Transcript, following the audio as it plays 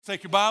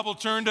Take your Bible,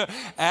 turn to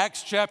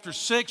Acts chapter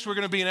 6. We're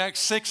going to be in Acts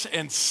 6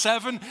 and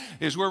 7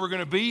 is where we're going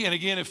to be. And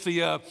again, if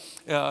the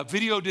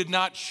video did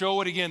not show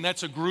it, again,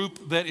 that's a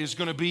group that is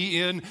going to be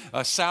in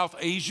South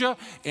Asia.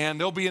 And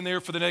they'll be in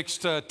there for the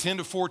next 10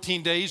 to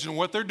 14 days. And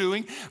what they're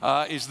doing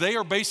is they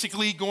are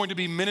basically going to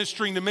be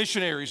ministering to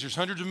missionaries. There's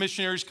hundreds of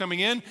missionaries coming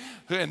in,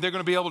 and they're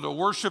going to be able to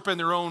worship in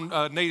their own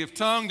native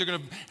tongue. They're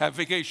going to have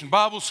vacation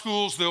Bible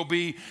schools. There'll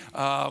be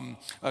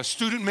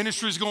student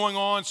ministries going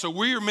on. So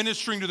we are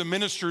ministering to the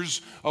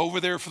ministers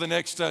over there for the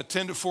next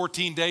 10 to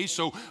 14 days,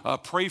 so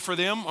pray for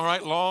them, all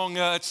right?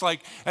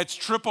 That's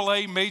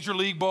AAA Major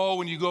League Ball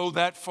when you go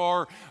that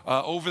far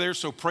over there,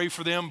 so pray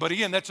for them. But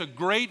again, that's a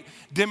great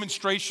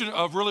demonstration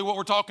of really what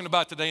we're talking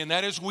about today, and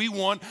that is we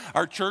want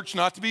our church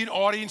not to be an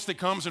audience that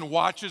comes and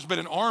watches, but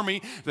an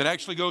army that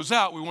actually goes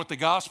out. We want the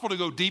gospel to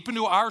go deep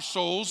into our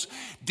souls,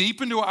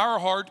 deep into our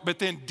heart, but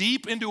then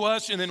deep into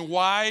us and then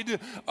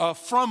wide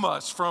from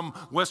us, from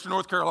Western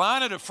North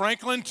Carolina to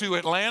Franklin to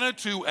Atlanta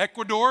to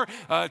Ecuador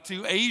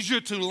to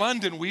Asia to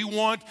London. We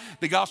want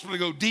the gospel to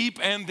go deep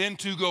and then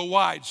to go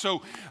wide.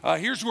 So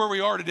here's where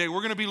we are today.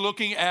 We're going to be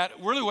looking at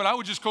really what I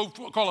would just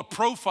call a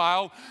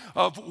profile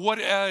of what,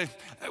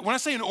 when I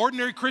say an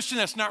ordinary Christian,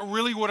 that's not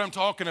really what I'm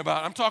talking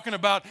about. I'm talking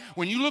about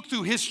when you look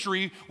through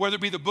history, whether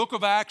it be the book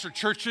of Acts or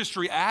church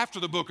history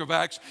after the book of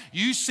Acts,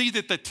 you see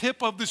that the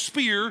tip of the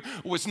spear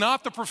was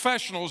not the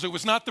professionals, it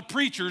was not the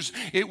preachers,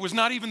 it was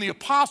not even the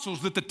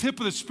apostles, that the tip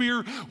of the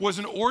spear was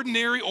an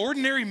ordinary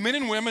men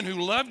and women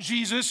who loved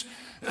Jesus,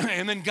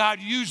 and then God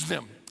used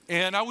them.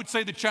 And I would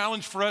say the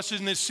challenge for us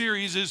in this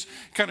series is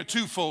kind of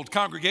twofold.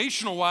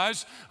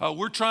 Congregational-wise,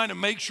 we're trying to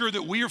make sure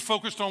that we are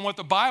focused on what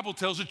the Bible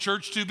tells the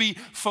church to be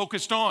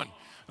focused on.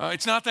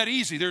 It's not that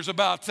easy. There's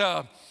about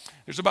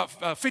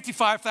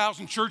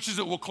 55,000 churches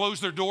that will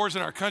close their doors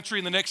in our country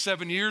in the next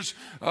 7 years.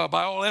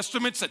 By all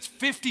estimates, that's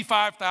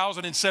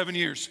 55,000 in 7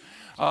 years.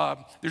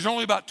 There's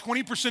only about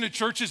 20% of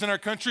churches in our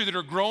country that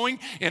are growing,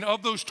 and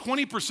of those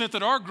 20%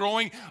 that are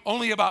growing,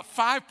 only about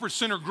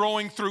 5% are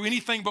growing through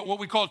anything but what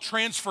we call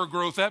transfer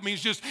growth. That means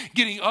just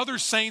getting other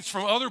saints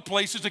from other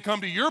places to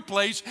come to your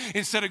place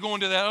instead of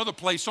going to that other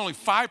place. Only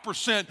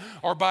 5%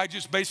 are by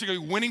just basically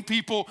winning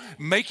people,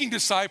 making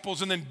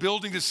disciples, and then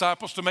building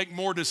disciples to make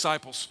more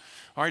disciples.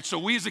 All right, so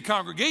we as a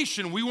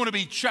congregation, we want to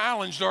be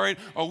challenged, all right?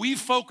 Are we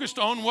focused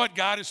on what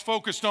God is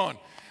focused on?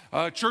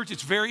 Church,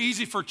 it's very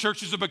easy for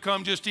churches to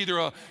become just either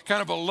a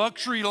kind of a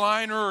luxury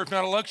liner, or if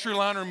not a luxury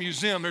liner, a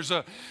museum. There's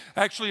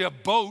actually a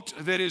boat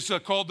that is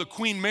called the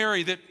Queen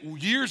Mary that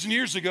years and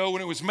years ago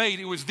when it was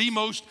made, it was the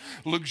most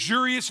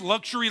luxurious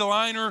luxury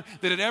liner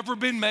that had ever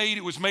been made.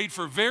 It was made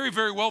for very,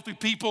 very wealthy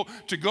people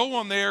to go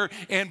on there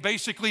and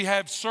basically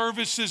have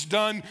services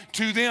done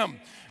to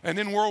them. And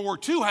then World War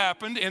II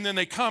happened, and then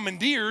they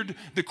commandeered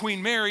the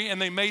Queen Mary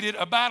and they made it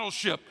a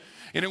battleship.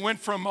 And it went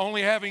from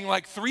only having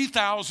like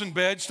 3,000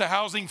 beds to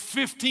housing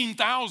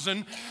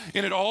 15,000,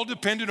 and it all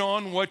depended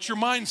on what your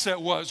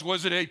mindset was.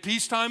 Was it a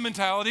peacetime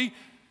mentality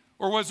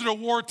or was it a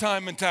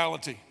wartime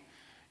mentality?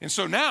 And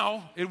so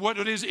now, it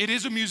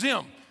is a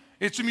museum.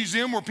 It's a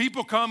museum where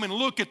people come and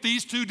look at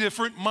these two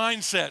different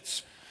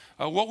mindsets.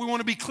 What we want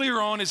to be clear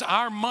on is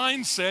our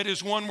mindset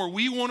is one where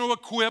we want to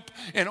equip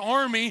an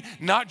army,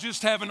 not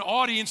just have an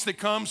audience that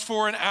comes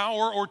for an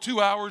hour or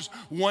 2 hours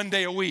one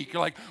day a week.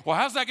 You're like, well,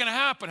 how's that going to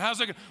happen?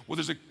 Well,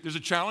 there's a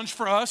challenge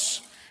for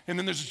us, and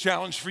then there's a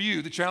challenge for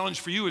you. The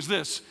challenge for you is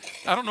this.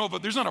 I don't know,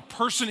 but there's not a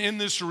person in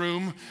this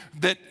room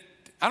that,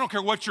 I don't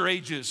care what your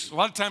age is. A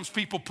lot of times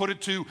people put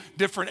it to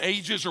different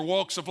ages or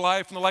walks of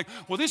life, and they're like,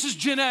 well, this is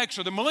Gen X,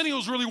 or the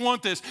millennials really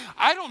want this.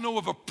 I don't know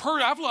of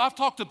I've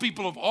talked to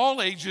people of all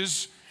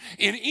ages,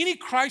 and any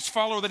Christ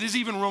follower that is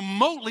even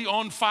remotely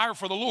on fire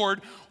for the Lord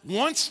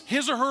wants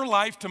his or her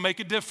life to make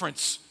a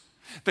difference.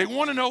 They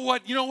want to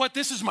know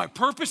this is my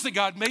purpose that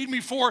God made me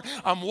for.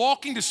 I'm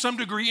walking to some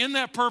degree in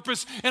that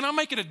purpose, and I'm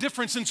making a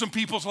difference in some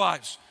people's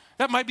lives.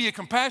 That might be a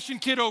compassion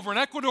kid over in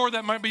Ecuador.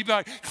 That might be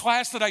my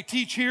class that I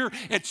teach here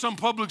at some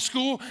public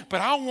school, but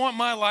I want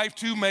my life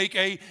to make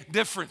a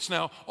difference.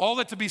 Now, all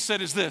that to be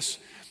said is this,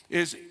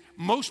 is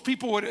most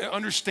people would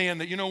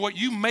understand that,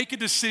 you make a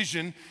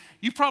decision.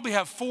 You probably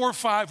have 4 or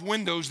 5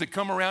 windows that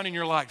come around in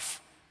your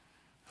life.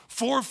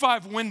 4 or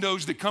 5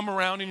 windows that come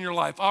around in your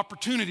life.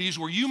 Opportunities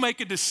where you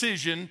make a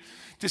decision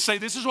to say,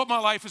 this is what my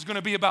life is going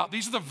to be about.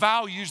 These are the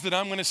values that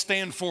I'm going to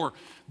stand for.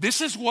 This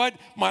is what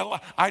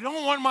I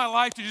don't want my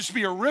life to just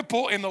be a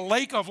ripple in the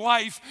lake of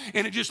life,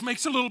 and it just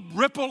makes a little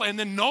ripple, and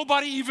then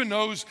nobody even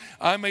knows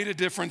I made a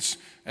difference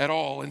at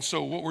all. And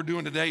so what we're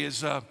doing today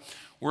is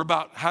we're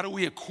about how do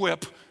we equip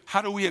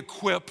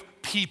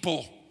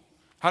people?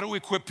 How do we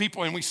equip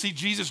people? And we see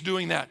Jesus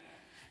doing that.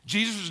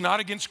 Jesus was not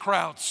against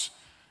crowds.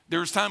 There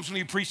was times when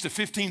he preached to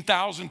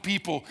 15,000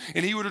 people,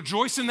 and he would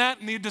rejoice in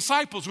that, and the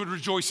disciples would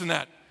rejoice in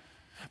that.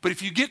 But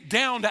if you get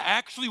down to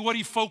actually what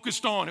he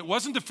focused on, it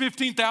wasn't the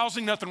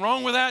 15,000, nothing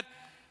wrong with that.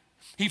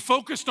 He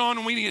focused on,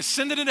 and when he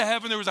ascended into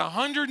heaven, there was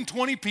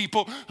 120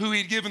 people who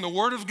he had given the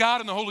Word of God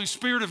and the Holy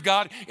Spirit of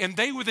God, and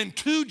they within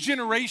 2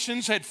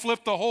 generations had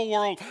flipped the whole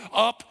world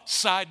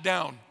upside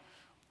down.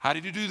 How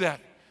did he do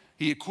that?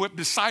 He equipped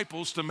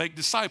disciples to make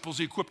disciples.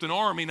 He equipped an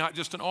army, not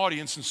just an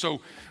audience. And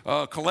so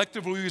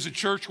collectively as a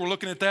church, we're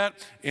looking at that.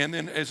 And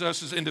then as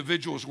us as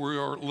individuals, we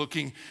are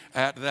looking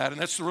at that.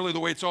 And that's really the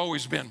way it's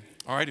always been.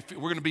 All right,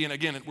 we're going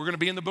to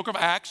be in the book of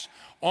Acts.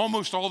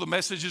 Almost all the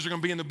messages are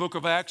going to be in the book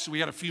of Acts. We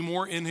got a few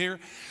more in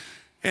here.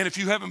 And if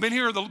you haven't been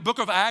here, the book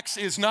of Acts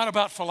is not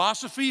about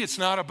philosophy. It's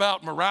not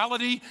about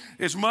morality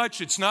as much.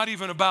 It's not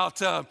even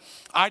about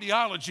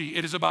ideology.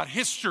 It is about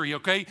history,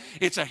 okay?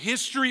 It's a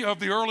history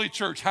of the early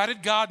church. How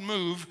did God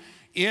move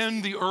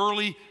in the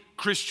early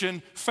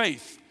Christian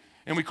faith?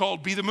 And we call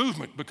it Be the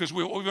Movement, because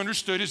what we've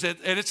understood is that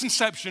at its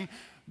inception,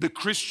 the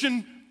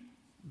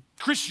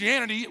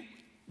Christianity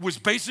was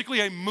basically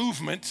a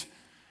movement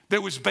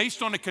that was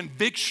based on a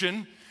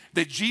conviction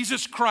that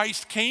Jesus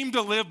Christ came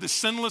to live the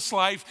sinless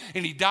life,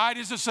 and he died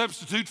as a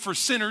substitute for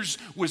sinners,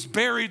 was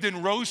buried,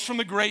 then rose from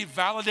the grave,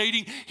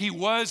 validating he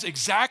was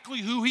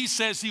exactly who he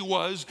says he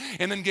was,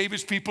 and then gave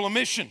his people a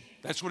mission.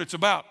 That's what it's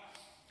about.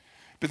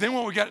 But then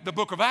what we got, the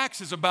book of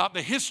Acts is about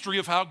the history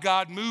of how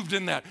God moved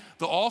in that.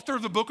 The author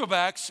of the book of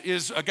Acts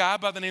is a guy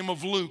by the name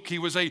of Luke. He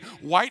was a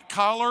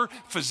white-collar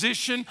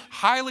physician,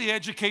 highly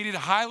educated,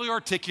 highly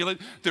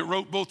articulate, that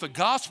wrote both the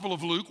Gospel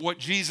of Luke, what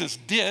Jesus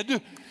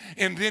did,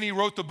 and then he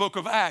wrote the book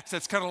of Acts.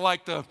 That's kind of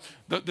like the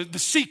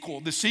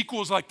sequel. The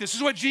sequel is like, this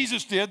is what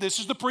Jesus did, this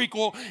is the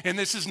prequel, and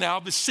this is now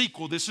the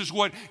sequel. This is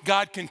what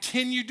God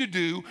continued to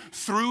do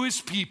through his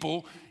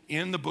people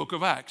in the book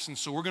of Acts. And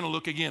so we're going to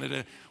look again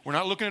at we're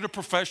not looking at a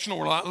professional,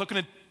 we're not looking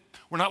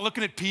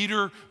at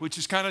Peter, which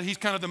is he's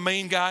kind of the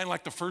main guy in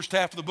like the first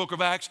half of the book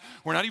of Acts.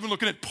 We're not even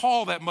looking at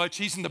Paul that much.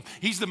 He's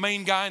the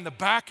main guy in the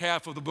back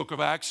half of the book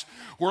of Acts.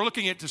 We're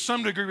looking at, to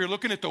some degree, we're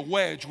looking at the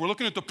wedge. We're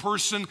looking at the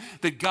person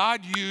that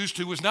God used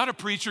who was not a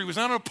preacher, he was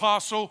not an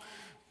apostle.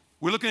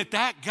 We're looking at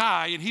that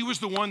guy, and he was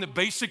the one that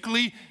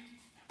basically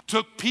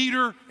took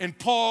Peter and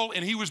Paul,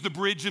 and he was the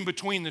bridge in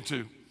between the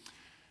two.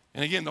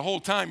 And again, the whole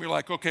time you're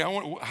like, okay,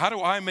 how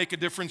do I make a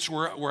difference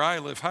where I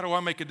live? How do I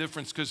make a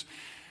difference? Because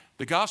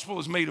the gospel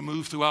has made a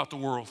move throughout the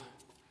world.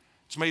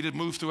 It's made a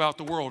move throughout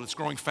the world. It's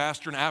growing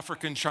faster in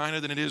Africa and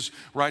China than it is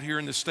right here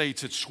in the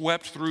States. It's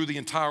swept through the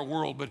entire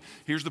world. But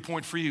here's the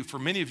point for you. For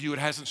many of you, it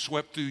hasn't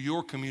swept through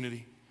your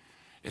community.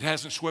 It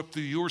hasn't swept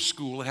through your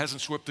school. It hasn't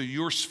swept through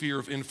your sphere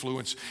of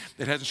influence.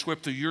 It hasn't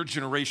swept through your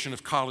generation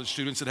of college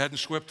students. It hasn't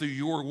swept through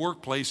your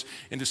workplace.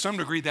 And to some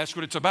degree, that's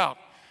what it's about.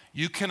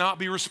 You cannot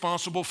be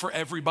responsible for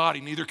everybody,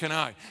 neither can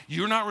I.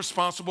 You're not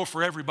responsible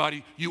for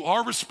everybody. You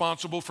are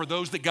responsible for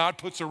those that God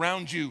puts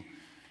around you.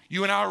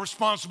 You and I are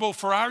responsible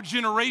for our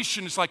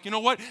generation. It's like, you know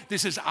what?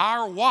 This is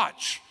our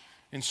watch.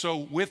 And so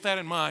with that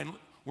in mind,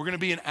 we're going to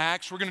be in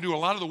Acts. We're going to do a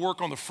lot of the work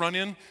on the front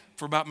end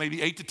for about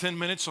maybe 8 to 10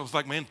 minutes. So it's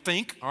like, man,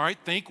 think. All right,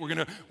 think. We're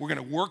going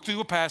to work through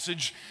a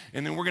passage,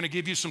 and then we're going to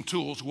give you some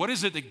tools. What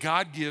is it that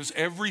God gives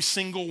every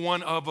single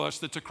one of us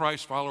that's a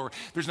Christ follower?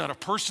 There's not a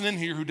person in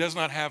here who does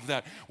not have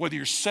that. Whether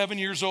you're 7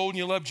 years old and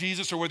you love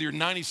Jesus, or whether you're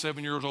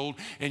 97 years old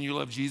and you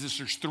love Jesus,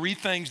 there's 3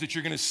 things that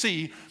you're going to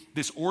see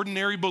this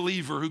ordinary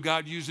believer who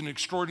God used in an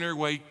extraordinary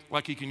way,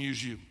 like he can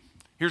use you.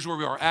 Here's where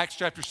we are. Acts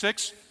chapter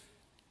 6.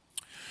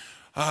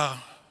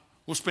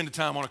 We'll spend the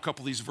time on a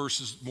couple of these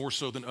verses more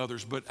so than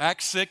others. But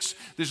Acts 6,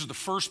 this is the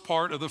first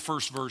part of the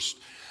first verse.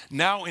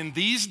 Now in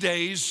these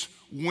days,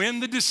 when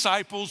the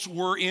disciples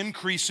were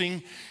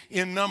increasing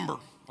in number.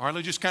 All right,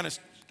 let's just kind of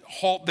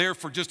halt there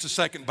for just a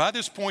second. By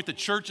this point, the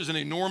church is an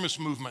enormous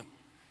movement.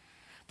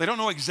 They don't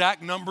know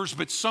exact numbers,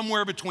 but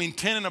somewhere between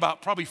 10 and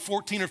about probably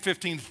 14 or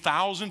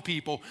 15,000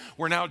 people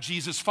were now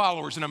Jesus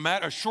followers. In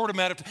a short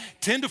amount of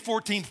 10 to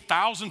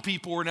 14,000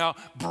 people were now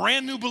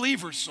brand new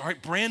believers, all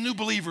right, brand new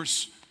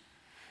believers.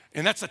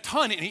 And that's a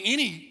ton in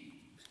any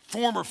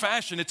form or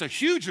fashion. It's a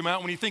huge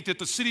amount when you think that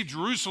the city of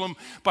Jerusalem,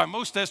 by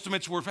most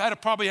estimates,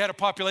 probably had a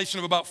population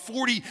of about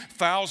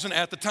 40,000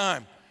 at the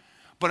time.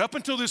 But up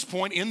until this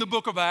point in the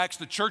book of Acts,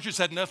 the churches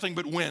had nothing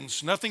but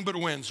wins, nothing but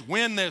wins.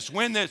 Win this,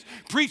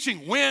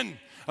 preaching, win.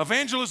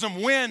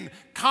 Evangelism, win.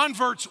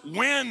 Converts,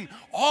 win.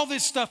 All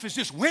this stuff is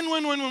just win.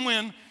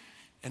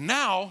 And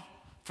now,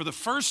 for the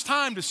first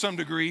time to some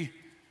degree,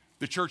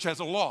 the church has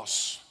a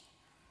loss.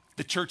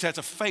 The church has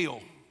a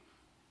fail.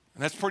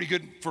 And that's pretty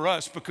good for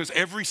us because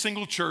every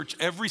single church,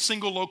 every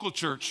single local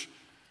church,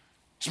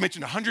 it's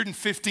mentioned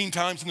 115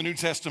 times in the New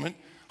Testament.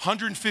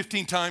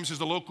 115 times is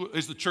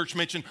the church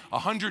mentioned.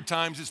 100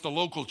 times it's the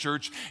local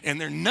church. And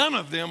none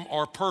of them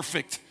are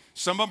perfect.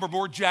 Some of them are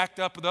more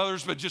jacked up than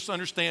others, but just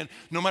understand,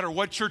 no matter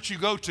what church you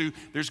go to,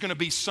 there's going to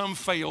be some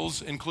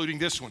fails, including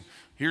this one.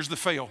 Here's the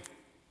fail.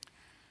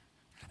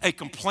 A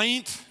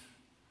complaint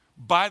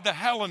by the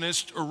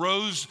Hellenists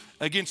arose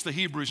against the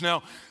Hebrews.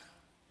 Now,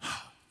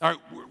 all right,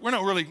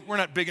 we're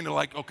not big into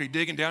like, okay,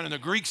 digging down. And the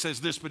Greek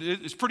says this, but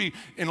it's pretty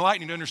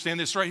enlightening to understand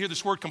this right here.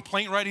 This word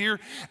complaint right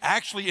here,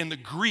 actually in the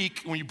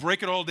Greek, when you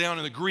break it all down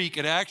in the Greek,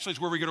 it actually is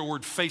where we get our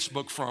word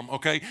Facebook from,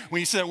 okay? When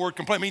you say that word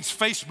complaint, it means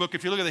Facebook.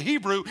 If you look at the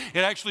Hebrew,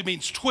 it actually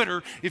means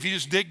Twitter if you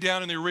just dig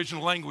down in the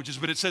original languages.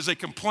 But it says a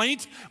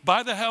complaint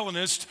by the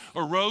Hellenists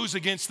arose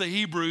against the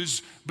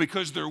Hebrews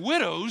because their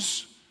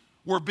widows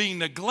were being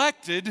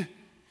neglected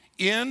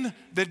in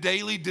the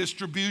daily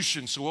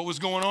distribution. So what was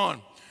going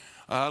on?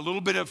 A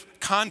little bit of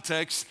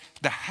context.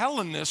 The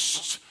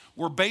Hellenists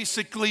were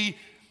basically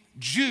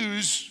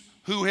Jews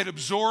who had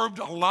absorbed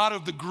a lot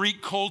of the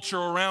Greek culture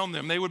around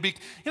them. They would be,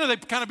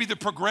 they'd kind of be the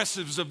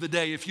progressives of the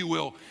day, if you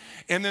will.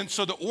 And then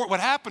so what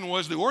happened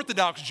was the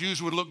Orthodox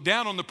Jews would look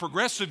down on the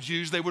progressive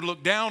Jews. They would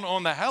look down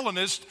on the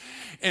Hellenists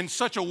in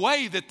such a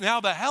way that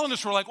now the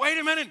Hellenists were like, wait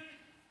a minute,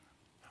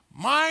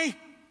 my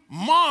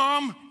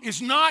mom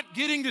is not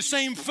getting the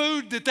same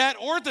food that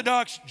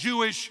Orthodox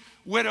Jewish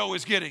widow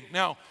is getting.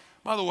 Now,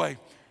 by the way,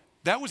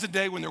 that was a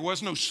day when there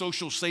was no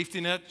social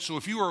safety net. So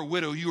if you were a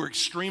widow, you were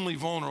extremely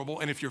vulnerable.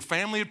 And if your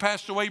family had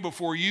passed away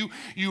before you,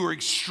 you were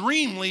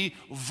extremely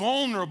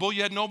vulnerable.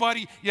 You had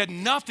nobody, you had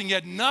nothing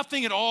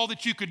at all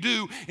that you could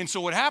do. And so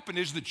what happened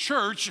is the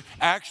church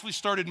actually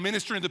started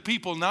ministering to the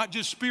people, not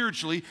just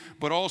spiritually,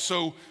 but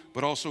also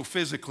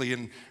physically.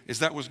 And as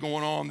that was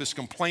going on, this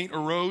complaint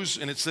arose,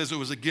 and it says it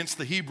was against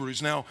the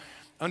Hebrews. Now,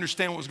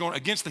 understand what was going on.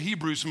 Against the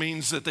Hebrews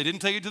means that they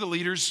didn't take it to the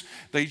leaders.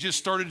 They just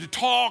started to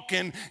talk,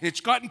 and it's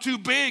gotten too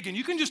big. And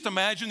you can just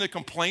imagine the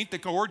complaint.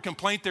 The word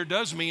complaint there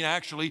does mean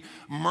actually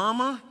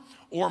murmur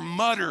or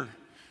mutter.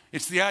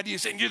 It's the idea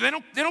of saying, they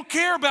don't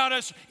care about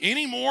us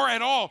anymore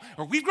at all.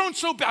 Or we've grown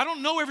so bad, I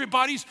don't know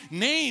everybody's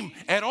name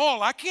at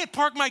all. I can't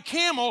park my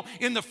camel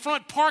in the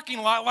front parking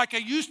lot like I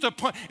used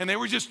to. And they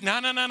were just, no.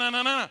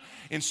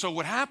 And so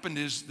what happened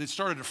is it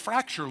started to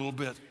fracture a little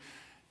bit.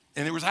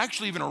 And there was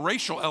actually even a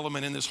racial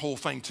element in this whole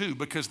thing too,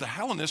 because the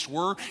Hellenists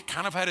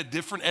had a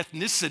different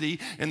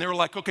ethnicity, and they were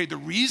like, okay, the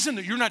reason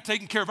that you're not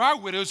taking care of our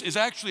widows is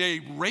actually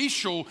a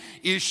racial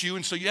issue.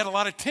 And so you had a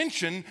lot of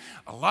tension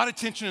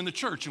in the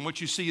church. And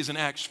what you see is in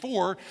Acts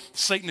 4,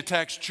 Satan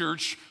attacks the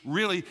church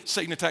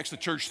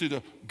through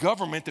the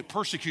government that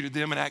persecuted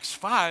them. In Acts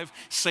 5,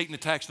 Satan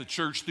attacks the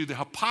church through the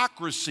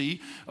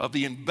hypocrisy of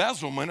the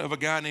embezzlement of a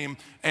guy named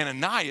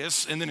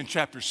Ananias. And then in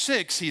chapter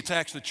 6, he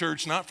attacks the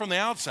church not from the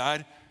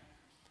outside,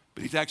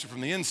 but he attacks it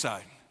from the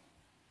inside.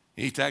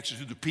 He attacks it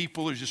to the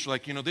people. He's just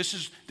like,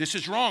 this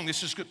is wrong.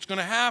 This is what's going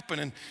to happen.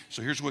 And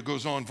so here's what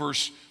goes on,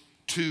 verse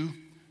 2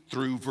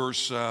 through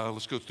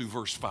let's go through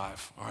verse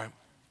 5, all right?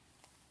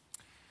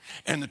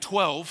 And the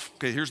 12,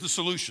 okay, here's the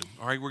solution,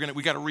 all right?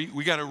 We got to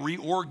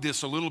reorg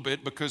this a little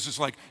bit, because it's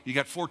like you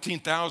got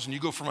 14,000. You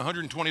go from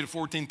 120 to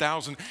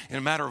 14,000 in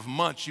a matter of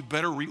months. You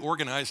better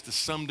reorganize to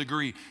some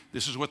degree.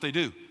 This is what they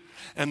do.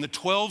 And the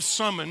 12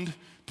 summoned.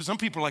 Some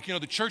people are like,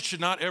 the church should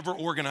not ever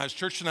organize.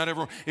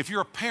 If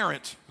you're a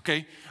parent,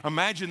 okay,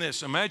 imagine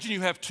this. Imagine you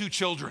have two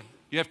children.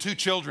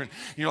 And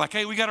you're like,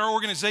 hey, we got our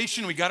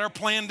organization. We got our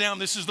plan down.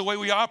 This is the way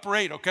we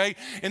operate, okay?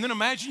 And then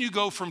imagine you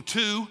go from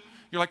 2,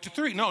 you're like, to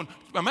 3. No,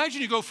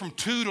 imagine you go from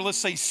 2 to, let's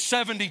say,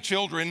 70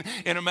 children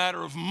in a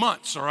matter of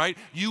months, all right?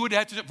 We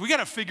got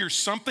to figure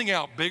something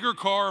out. Bigger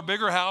car,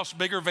 bigger house,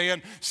 bigger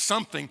van,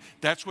 something.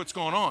 That's what's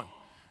going on.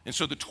 And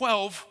so the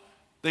 12,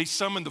 they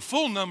summoned the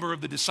full number of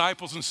the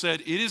disciples and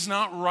said, it is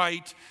not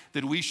right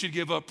that we should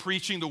give up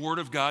preaching the word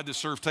of God to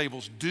serve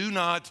tables. Do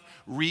not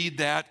read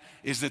that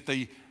as that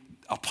the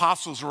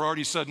apostles are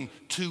already sudden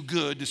too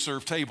good to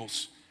serve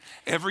tables.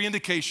 Every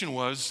indication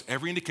was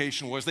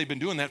they've been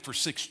doing that for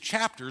 6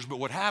 chapters, but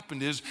what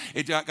happened is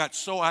it got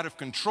so out of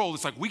control.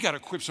 It's like, we got to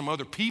equip some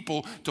other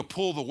people to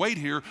pull the weight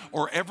here,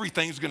 or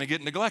everything's going to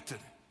get neglected.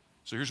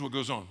 So here's what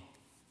goes on.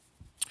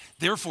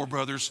 Therefore,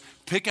 brothers,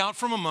 pick out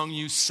from among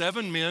you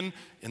 7 men,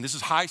 and this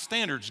is high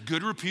standards,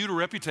 good repute or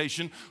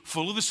reputation,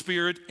 full of the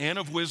Spirit and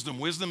of wisdom.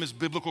 Wisdom is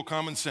biblical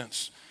common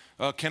sense.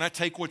 Can I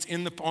take what's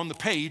on the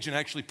page and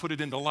actually put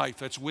it into life?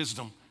 That's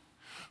wisdom.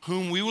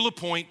 Whom we will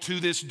appoint to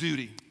this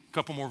duty. A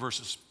couple more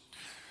verses.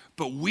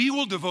 But we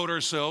will devote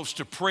ourselves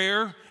to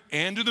prayer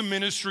and to the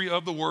ministry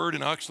of the word.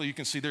 And actually, you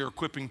can see they're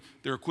equipping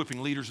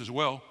leaders as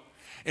well.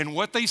 And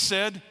what they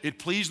said, it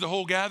pleased the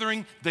whole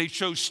gathering. They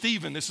chose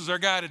Stephen. This is our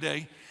guy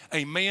today.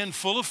 A man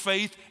full of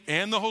faith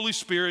and the Holy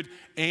Spirit,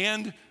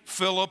 and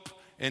Philip.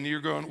 And you're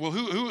going, well,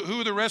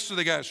 who are the rest of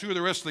the guys?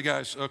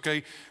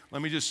 Okay,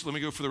 let me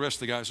go for the rest of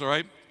the guys, all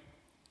right?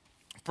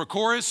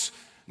 Prochorus,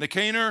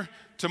 Nicanor,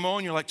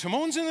 Timon. You're like,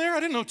 Timon's in there? I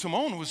didn't know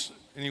Timon was,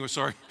 anyway,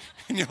 sorry.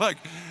 And you're like,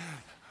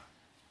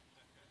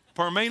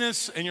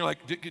 Parmenas, and you're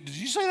like, did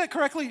you say that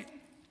correctly?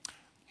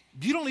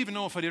 You don't even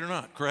know if I did or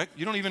not, correct?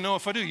 You don't even know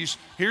if I do.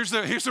 Here's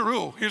the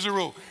rule.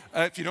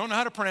 If you don't know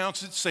how to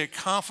pronounce it, say it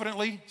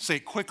confidently, say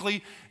it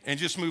quickly, and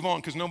just move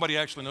on, because nobody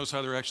actually knows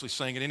how they're actually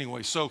saying it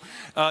anyway. So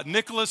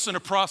Nicholas and a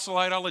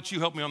proselyte, I'll let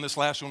you help me on this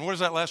last one. What is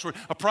that last word?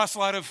 A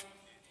proselyte of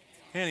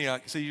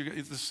Antioch. See,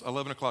 this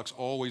 11 o'clock's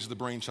always the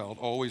brainchild,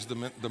 always the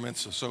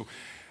Mensa. So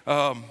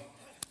let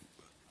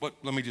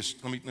me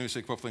say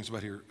a couple things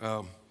about here.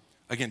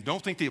 Again,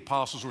 don't think the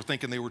apostles were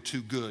thinking they were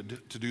too good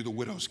to do the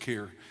widow's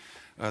care.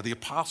 The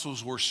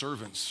apostles were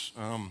servants.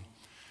 I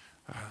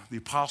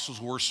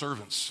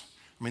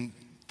mean,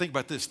 think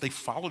about this. They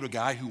followed a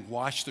guy who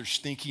washed their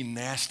stinky,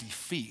 nasty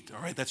feet.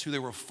 All right, that's who they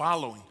were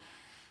following.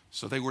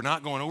 So they were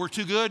not going, we're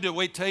too good to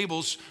wait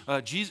tables.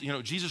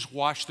 Jesus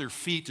washed their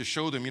feet to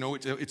show them,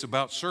 it's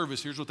about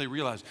service. Here's what they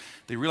realized.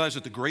 They realized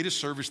that the greatest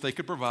service they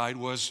could provide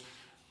was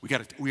We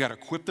got to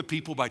equip the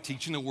people by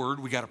teaching the word.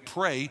 We got to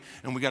pray,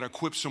 and we got to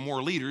equip some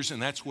more leaders,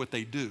 and that's what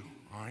they do,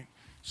 all right?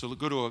 So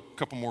let's go to a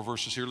couple more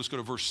verses here. Let's go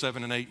to verse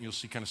 7 and 8, and you'll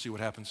see what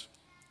happens.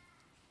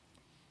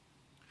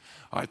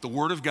 All right, the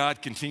word of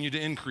God continued to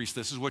increase.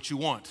 This is what you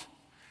want.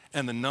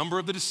 And the number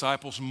of the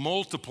disciples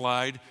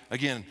multiplied.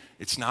 Again,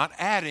 it's not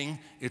adding,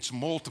 it's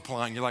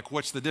multiplying. You're like,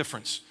 what's the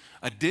difference?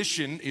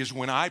 Addition is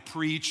when I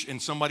preach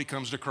and somebody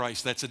comes to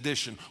Christ. That's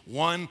addition.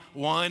 One.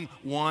 And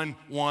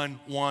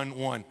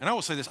I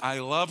will say this, I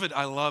love it.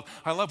 I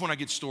love when I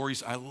get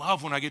stories. I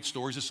love when I get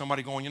stories of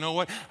somebody going, you know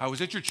what? I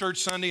was at your church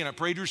Sunday and I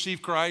prayed to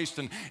receive Christ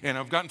and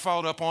I've gotten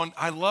followed up on.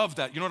 I love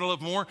that. You know what I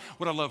love more?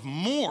 What I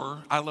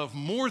love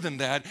more than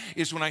that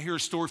is when I hear a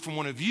story from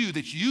one of you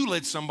that you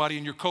led somebody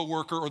in your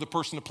coworker or the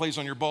person that plays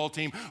on your ball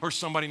team or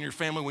somebody in your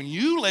family. When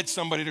you led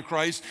somebody to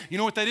Christ, you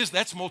know what that is?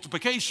 That's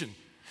multiplication.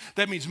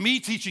 That means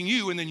me teaching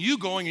you and then you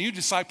going and you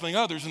discipling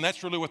others, and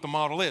that's really what the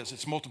model is.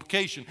 It's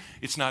multiplication.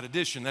 It's not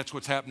addition. That's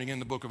what's happening in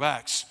the book of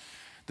Acts.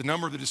 The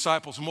number of the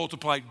disciples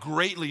multiplied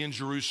greatly in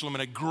Jerusalem,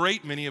 and a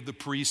great many of the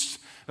priests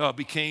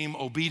became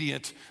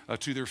obedient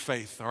to their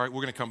faith. All right,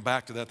 we're going to come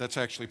back to that. That's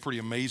actually a pretty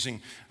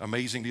amazing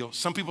deal.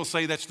 Some people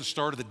say that's the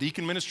start of the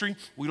deacon ministry.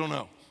 We don't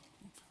know.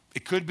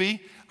 It could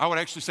be. I would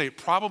actually say it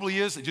probably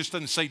is. It just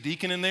doesn't say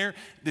deacon in there.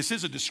 This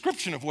is a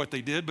description of what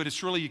they did, but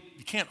it's really,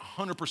 you can't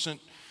 100%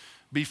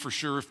 be for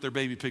sure if their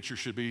baby picture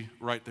should be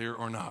right there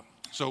or not.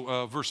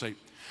 So verse 8.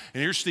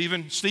 And here's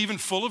Stephen. Stephen,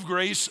 full of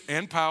grace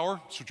and power.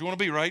 That's what you want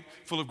to be, right?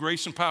 Full of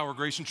grace and power,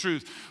 grace and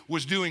truth.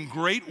 Was doing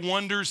great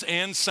wonders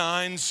and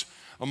signs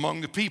among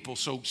the people.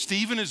 So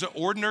Stephen is an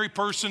ordinary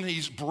person.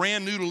 He's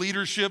brand new to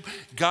leadership.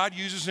 God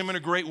uses him in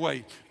a great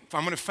way.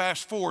 I'm going to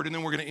fast forward, and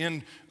then we're going to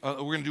end. We're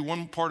going to do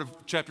one part of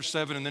chapter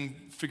 7 and then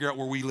figure out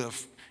where we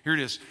live. Here it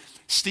is.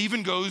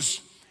 Stephen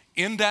goes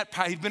in that,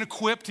 he'd been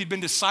equipped, he'd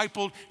been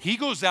discipled. He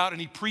goes out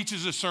and he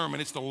preaches a sermon.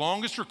 It's the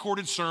longest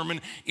recorded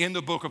sermon in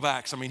the book of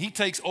Acts. I mean, he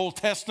takes Old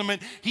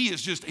Testament. He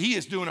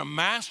is doing a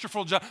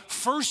masterful job.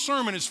 First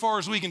sermon as far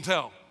as we can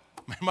tell.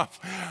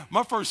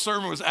 My first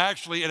sermon was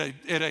actually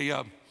at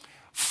a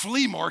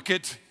flea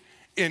market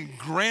in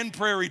Grand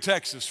Prairie,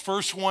 Texas.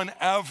 First one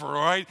ever,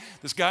 all right?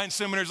 This guy in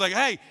seminary is like,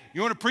 hey,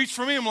 you want to preach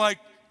for me? I'm like,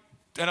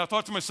 and I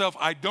thought to myself,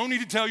 I don't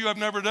need to tell you I've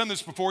never done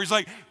this before. He's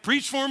like,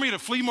 preach for me at a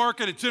flea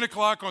market at 10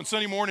 o'clock on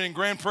Sunday morning in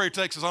Grand Prairie,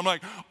 Texas. I'm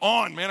like,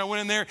 on, man. I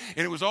went in there,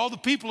 and it was all the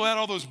people who had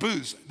all those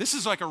booths. This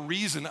is like a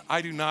reason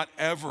I do not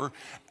ever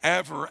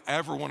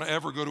want to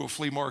ever go to a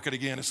flea market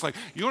again. It's like,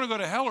 you want to go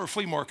to hell or a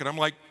flea market? I'm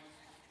like,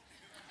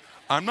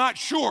 I'm not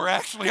sure,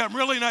 actually. I'm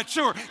really not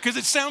sure because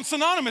it sounds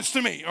synonymous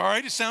to me, all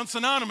right? It sounds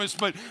synonymous,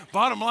 but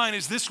bottom line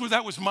is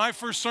that was my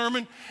first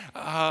sermon.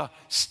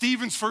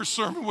 Stephen's first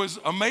sermon was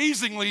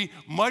amazingly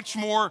much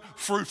more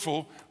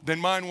fruitful than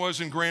mine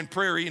was in Grand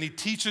Prairie, and he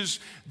teaches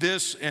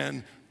this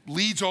and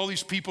leads all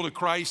these people to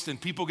Christ,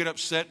 and people get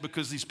upset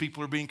because these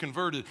people are being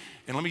converted.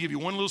 And let me give you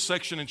one little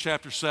section in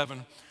chapter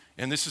 7,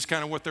 and this is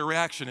kind of what their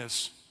reaction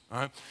is. All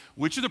right.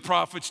 Which of the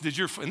prophets did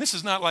and this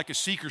is not like a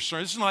seeker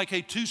sermon. This is not like,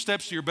 hey, 2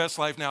 steps to your best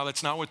life now.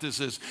 That's not what this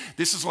is.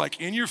 This is like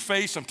in your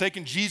face. I'm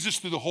taking Jesus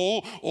through the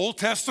whole Old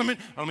Testament.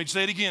 Let me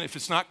say it again. If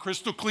it's not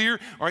crystal clear,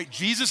 all right,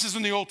 Jesus is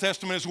in the Old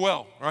Testament as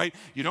well, all right?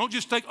 You don't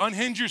just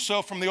unhinge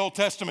yourself from the Old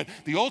Testament.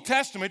 The Old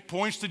Testament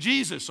points to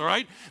Jesus, all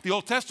right? The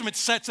Old Testament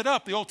sets it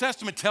up. The Old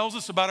Testament tells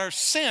us about our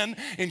sin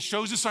and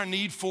shows us our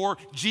need for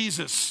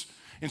Jesus.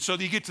 And so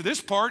you get to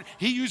this part,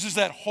 he uses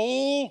that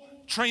whole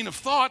train of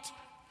thought.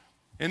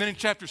 And then in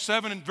chapter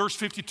 7 and verse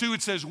 52,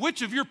 it says,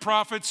 which of the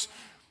prophets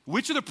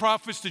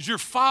did your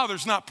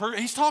fathers not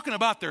He's talking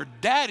about their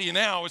daddy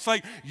now. It's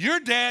like,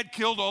 your dad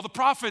killed all the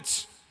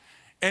prophets.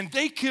 And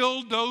they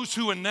killed those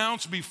who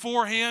announced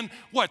beforehand,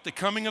 what? The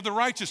coming of the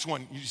righteous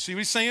one. You see what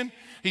he's saying?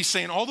 He's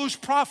saying all those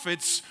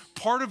prophets,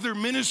 part of their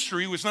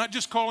ministry was not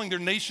just calling their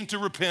nation to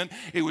repent.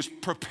 It was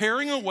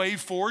preparing a way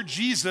for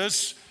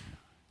Jesus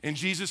and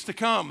Jesus to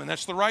come. And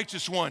that's the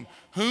righteous one,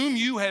 whom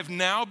you have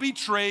now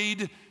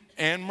betrayed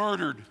and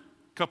murdered.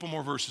 Couple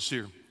more verses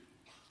here.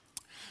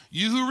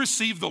 You who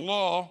received the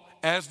law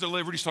as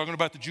delivered, he's talking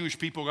about the Jewish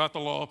people got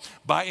the law,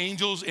 by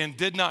angels and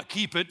did not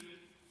keep it.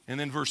 And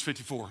then verse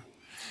 54.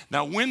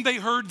 Now when they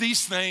heard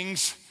these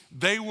things,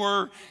 they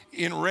were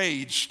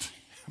enraged.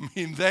 I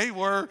mean, they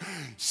were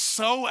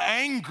so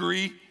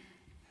angry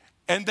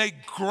and they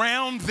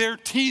ground their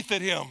teeth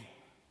at him.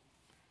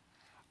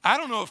 I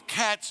don't know if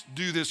cats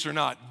do this or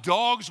not.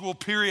 Dogs will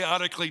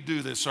periodically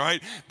do this, all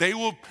right? They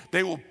will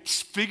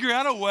figure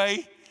out a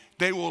way.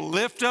 They will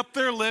lift up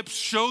their lips,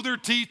 show their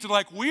teeth,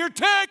 like, we're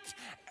ticked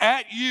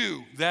at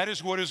you. That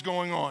is what is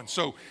going on.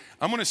 So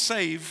I'm going to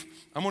save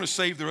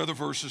their other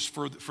verses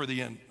for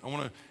the end. I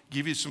want to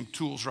give you some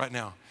tools right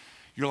now.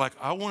 You're like,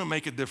 I want to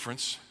make a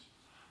difference.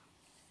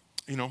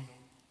 You know,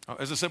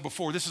 as I said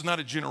before, this is not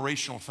a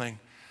generational thing.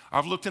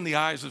 I've looked in the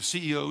eyes of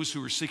CEOs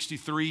who are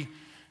 63,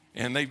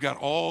 and they've got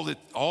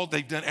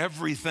they've done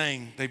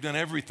everything. They've done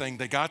everything.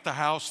 They got the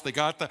house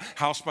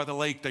by the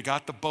lake. They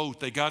got the boat.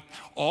 They got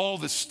all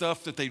the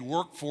stuff that they'd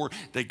worked for.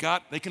 They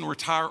can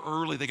retire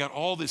early. They got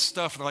all this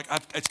stuff. And they're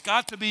like, it's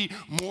got to be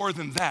more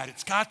than that.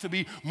 It's got to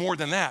be more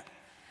than that.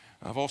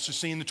 I've also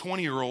seen the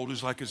 20-year-old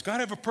who's like, does God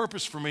have a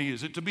purpose for me?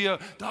 Is it to be a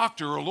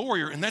doctor or a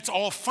lawyer? And that's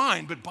all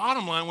fine. But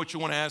bottom line, what you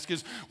want to ask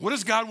is, what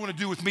does God want to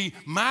do with me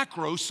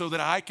macro so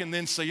that I can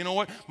then say, you know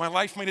what, my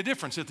life made a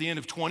difference at the end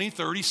of 20,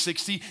 30,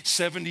 60,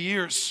 70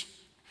 years.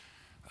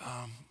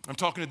 I'm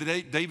talking to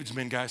the David's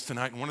Men guys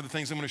tonight, and one of the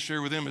things I'm going to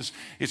share with them is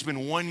it's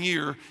been 1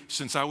 year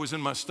since I was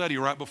in my study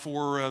right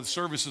before the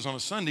services on a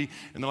Sunday,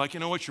 and they're like, you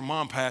know what, your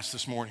mom passed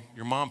this morning.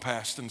 Your mom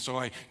passed, and so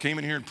I came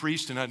in here and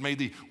preached, and I'd made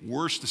the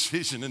worst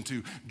decision and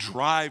to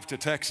drive to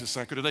Texas.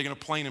 I could have taken a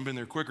plane and been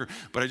there quicker,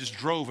 but I just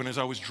drove, and as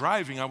I was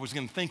driving, I was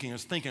thinking,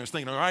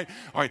 all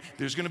right,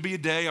 there's going to be a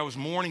day. I was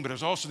mourning, but I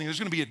was also thinking there's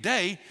going to be a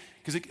day,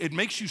 because it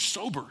makes you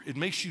sober. It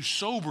makes you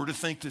sober to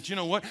think that, you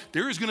know what,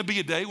 there is going to be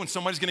a day when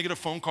somebody's going to get a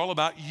phone call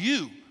about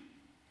you.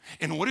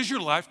 And what is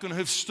your life going to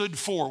have stood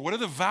for? What are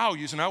the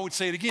values? And I would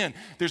say it again,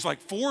 there's like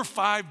 4 or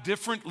 5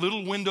 different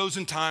little windows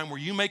in time where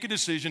you make a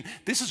decision,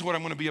 this is what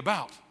I'm going to be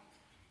about.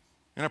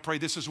 And I pray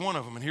this is one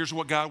of them. And here's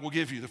what God will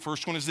give you. The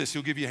first one is this: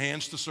 He'll give you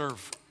hands to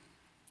serve.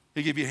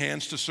 He'll give you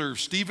hands to serve.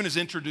 Stephen is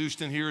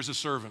introduced in here as a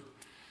servant.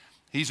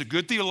 He's a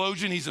good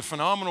theologian. He's a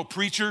phenomenal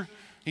preacher.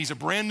 He's a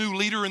brand new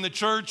leader in the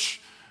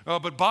church.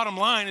 But bottom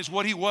line is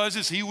what he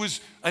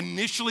was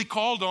initially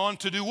called on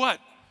to do what?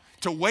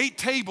 To wait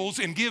tables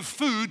and give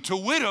food to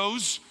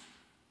widows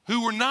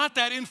who were not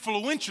that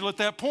influential at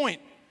that point.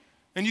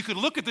 And you could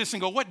look at this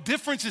and go, what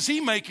difference is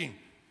he making?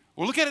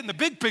 Well, look at it in the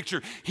big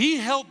picture. He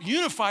helped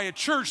unify a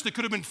church that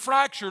could have been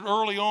fractured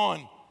early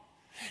on.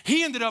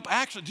 He ended up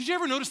actually, did you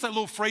ever notice that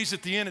little phrase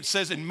at the end? It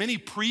says, and many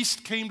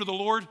priests came to the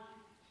Lord.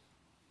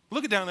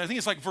 Look it down there. I think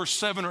it's like verse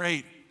 7 or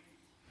 8.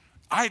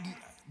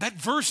 That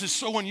verse is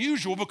so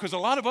unusual because a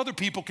lot of other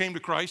people came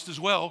to Christ as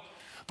well.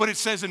 But it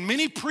says, and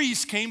many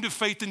priests came to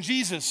faith in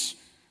Jesus.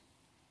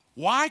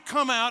 Why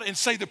come out and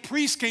say the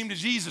priests came to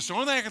Jesus? The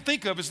only thing I can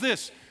think of is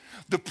this.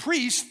 The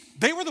priests,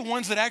 they were the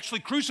ones that actually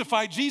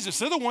crucified Jesus.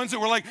 They're the ones that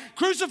were like,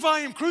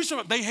 crucify him,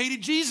 crucify him. They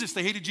hated Jesus.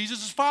 They hated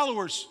Jesus'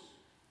 followers.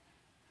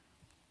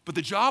 But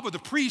the job of the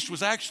priest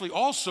was actually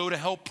also to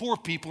help poor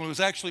people. And it was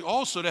actually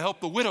also to help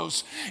the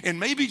widows. And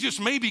maybe, just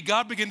maybe,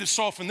 God began to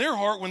soften their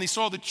heart when they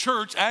saw the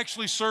church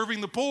actually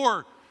serving the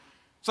poor.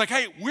 It's like,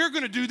 hey, we're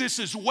going to do this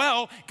as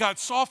well. God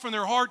softened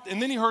their heart,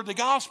 and then he heard the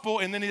gospel,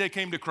 and then they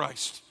came to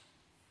Christ.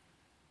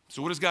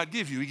 So what does God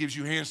give you? He gives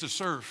you hands to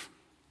serve.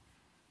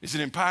 Is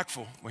it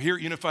impactful? Well, here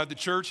it unified the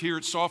church. Here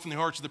it softened the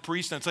hearts of the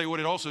priests. And I'll tell you what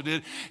it also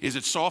did is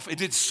it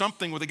did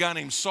something with a guy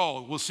named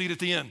Saul. We'll see it at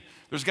the end.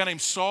 There's a guy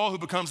named Saul who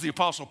becomes the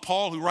Apostle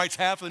Paul, who writes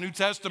half of the New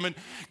Testament.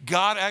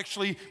 God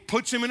actually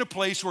puts him in a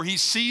place where he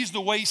sees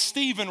the way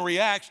Stephen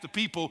reacts to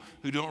people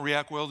who don't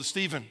react well to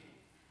Stephen.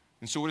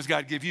 And so what does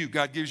God give you?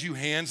 God gives you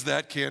hands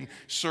that can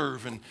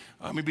serve. And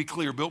let me be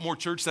clear, Biltmore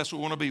Church, that's what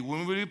we want to be. We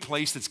want to be a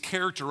place that's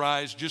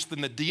characterized just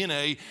in the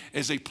DNA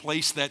as a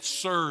place that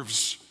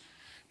serves.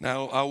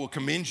 Now, I will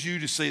commend you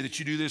to say that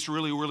you do this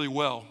really, really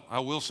well. I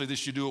will say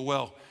this, you do it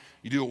well.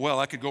 You do it well.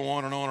 I could go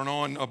on and on and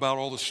on about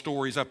all the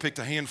stories. I picked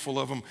a handful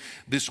of them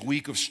this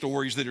week of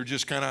stories that are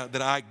just kind of,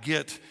 that I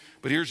get.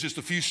 But here's just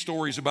a few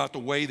stories about the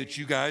way that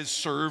you guys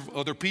serve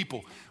other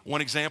people.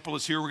 One example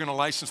is here, we're going to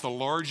license the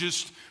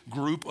largest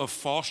group of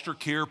foster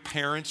care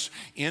parents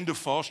into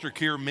foster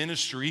care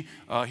ministry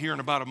here in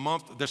about a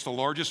month. That's the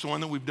largest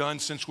one that we've done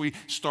since we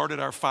started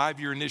our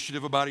 5-year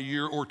initiative about a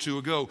year or two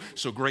ago.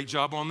 So great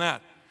job on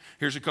that.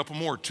 Here's a couple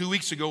more. 2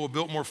 weeks ago, a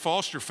Biltmore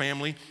foster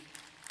family.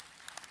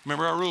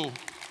 Remember our rule?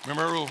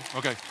 Remember our rule?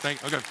 Okay,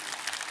 okay.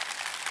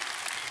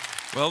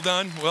 Well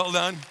done.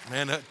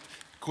 Man,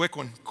 quick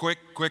one, quick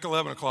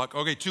 11 o'clock.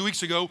 Okay, 2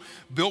 weeks ago,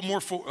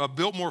 Biltmore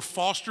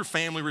foster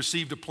family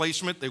received a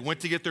placement. They went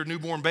to get their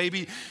newborn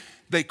baby.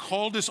 They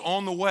called us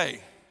on the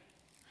way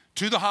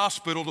to the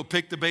hospital to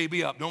pick the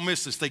baby up. Don't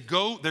miss this. They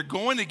get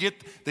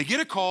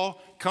a call,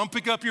 come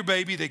pick up your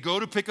baby. They go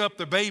to pick up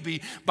the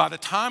baby. By the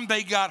time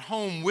they got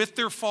home with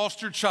their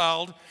foster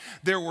child,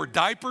 there were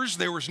diapers,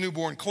 there was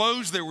newborn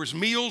clothes, there was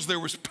meals, there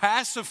was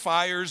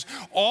pacifiers,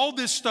 all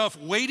this stuff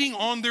waiting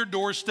on their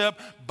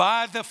doorstep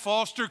by the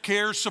foster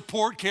care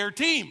support care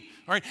team.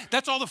 All right,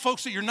 that's all the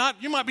folks that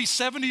you might be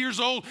 70 years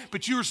old,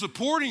 but you're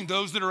supporting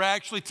those that are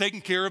actually taking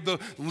care of the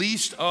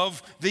least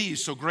of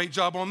these. So great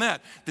job on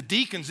that. The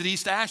deacons at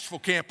East Asheville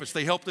campus,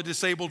 they helped the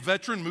disabled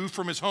veteran move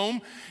from his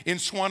home in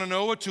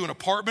Swannanoa to an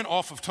apartment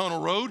off of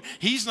Tunnel Road.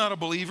 He's not a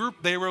believer.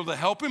 They were able to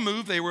help him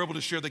move. They were able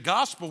to share the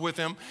gospel with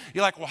him.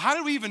 You're like, well, how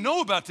do we even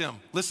know about them?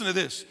 Listen to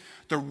this.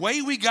 The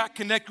way we got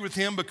connected with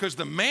him, because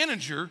the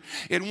manager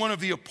in one of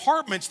the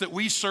apartments that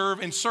we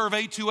serve in Serve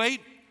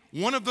 828,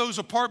 one of those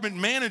apartment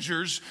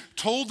managers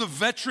told the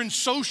veteran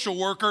social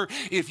worker,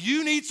 if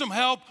you need some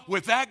help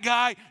with that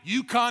guy,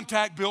 you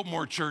contact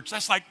Biltmore Church.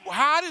 That's like,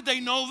 how did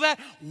they know that?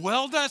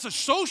 Well, that's a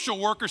social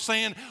worker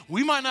saying,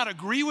 we might not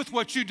agree with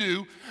what you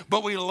do,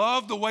 but we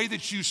love the way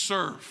that you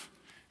serve.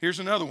 Here's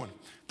another one.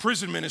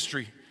 Prison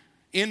ministry.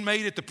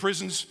 Inmate at the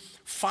prison's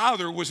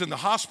father was in the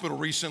hospital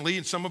recently,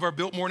 and some of our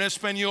Biltmore and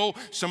Espanol,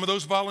 some of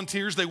those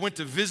volunteers, they went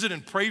to visit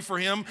and pray for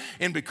him.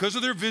 And because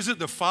of their visit,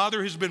 the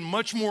father has been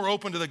much more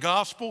open to the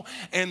gospel.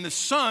 And the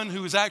son,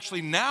 who is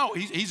actually now,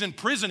 he's in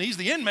prison, he's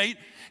the inmate,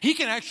 He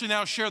can actually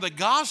now share the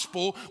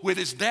gospel with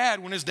his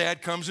dad when his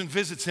dad comes and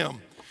visits him.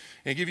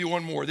 And I'll give you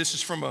one more. This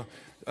is from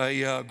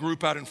a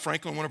group out in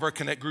Franklin, one of our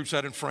Connect groups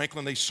out in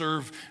Franklin. They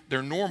serve,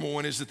 their normal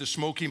one is at the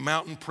Smoky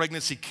Mountain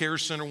Pregnancy Care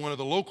Center, one of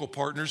the local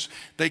partners.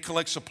 They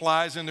collect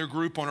supplies in their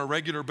group on a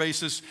regular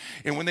basis.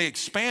 And when they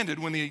expanded,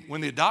 when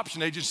the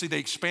adoption agency, they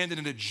expanded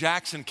into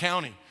Jackson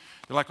County.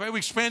 They're like, well, we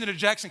expanded to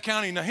Jackson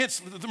County. Now,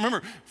 hence,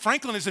 remember,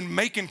 Franklin is in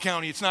Macon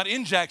County. It's not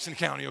in Jackson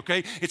County,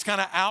 okay? It's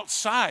kind of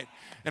outside.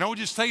 And I would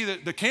just tell you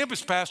that the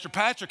campus pastor,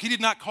 Patrick, he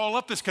did not call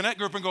up this Connect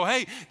group and go,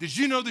 hey, did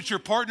you know that your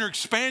partner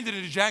expanded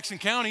into Jackson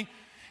County?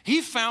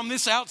 He found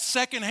this out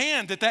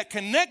secondhand, that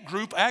Connect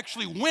group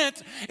actually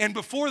went and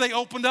before they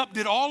opened up,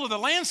 did all of the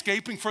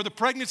landscaping for the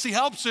Pregnancy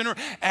Help Center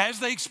as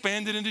they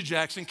expanded into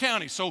Jackson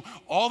County. So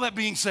all that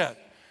being said,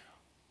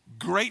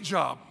 great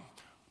job,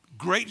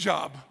 great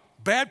job.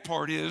 Bad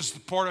part is, the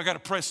part I got to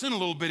press in a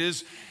little bit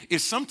is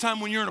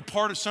sometime when you're in a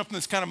part of something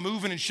that's kind of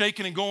moving and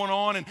shaking and going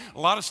on and a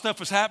lot of stuff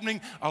is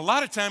happening, a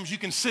lot of times you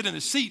can sit in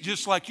a seat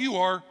just like you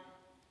are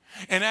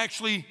and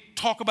actually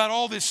talk about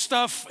all this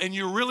stuff and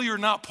you really are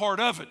not part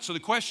of it. So the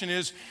question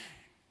is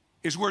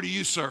where do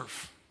you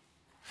serve?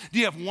 Do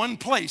you have one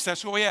place?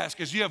 That's what we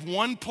ask, is do you have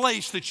one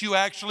place that you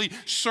actually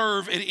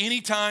serve at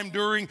any time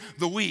during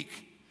the week?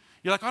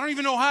 You're like, I don't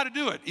even know how to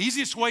do it.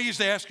 Easiest way is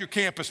to ask your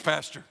campus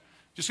pastor.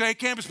 Just say, hey,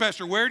 campus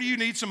pastor, where do you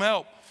need some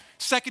help?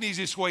 Second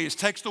easiest way is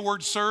text the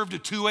word serve to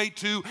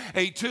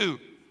 28282.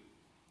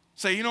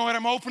 Say, you know what,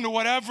 I'm open to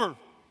whatever.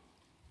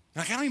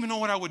 Like, I don't even know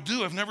what I would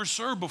do. I've never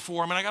served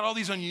before. I mean, I got all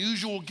these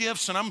unusual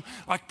gifts, and I'm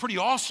like pretty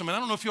awesome. And I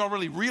don't know if you all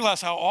really realize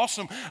how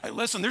awesome. Hey,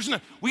 listen,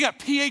 we got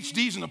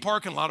PhDs in the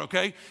parking lot,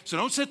 okay? So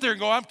don't sit there and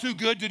go, I'm too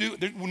good to do.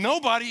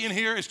 Nobody in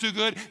here is too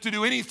good to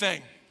do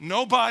anything.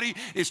 Nobody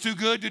is too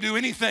good to do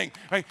anything.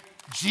 Right?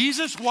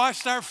 Jesus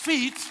washed our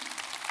feet.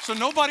 So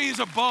nobody is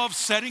above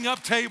setting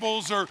up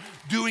tables or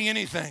doing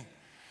anything.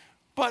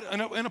 But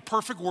in a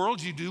perfect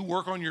world, you do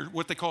work on your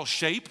what they call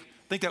shape.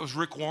 I think that was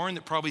Rick Warren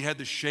that probably had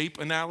the SHAPE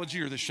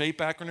analogy or the SHAPE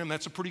acronym.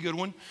 That's a pretty good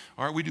one.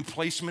 All right, we do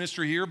place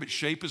ministry here, but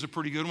SHAPE is a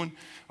pretty good one.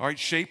 All right,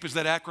 SHAPE is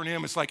that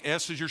acronym. It's like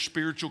S is your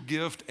spiritual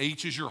gift,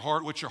 H is your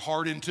heart, what's your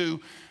heart into.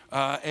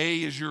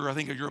 A is your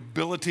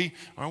ability.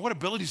 All right, what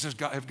abilities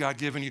have God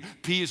given you?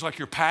 P is like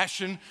your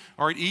passion.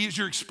 All right, E is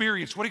your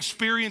experience. What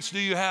experience do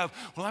you have?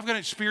 Well, I've got an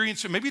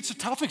experience. Maybe it's a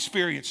tough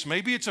experience.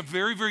 Maybe it's a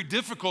very, very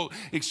difficult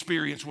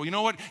experience. Well, you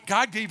know what?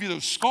 God gave you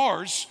those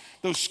scars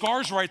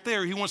right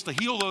there. He wants to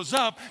heal those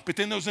up, but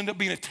then those end up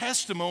being a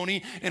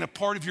testimony and a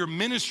part of your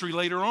ministry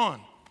later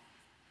on.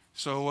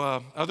 So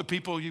other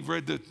people, you've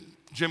read the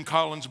Jim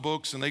Collins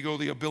books, and they go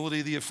the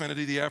ability, the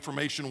affinity, the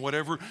affirmation,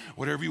 whatever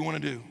you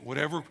want to do.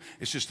 Whatever,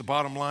 it's just the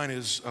bottom line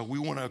is we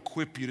want to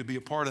equip you to be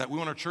a part of that. We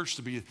want our church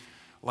to be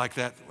like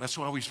that. That's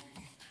why we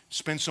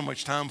spend so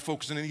much time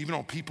focusing even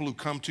on people who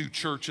come to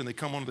church and they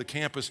come onto the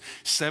campus.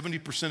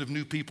 70% of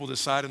new people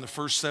decide in the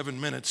first 7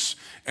 minutes,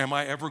 am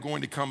I ever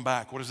going to come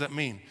back? What does that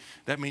mean?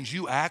 That means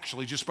you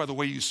actually, just by the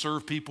way you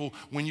serve people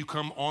when you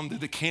come onto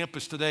the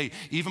campus today,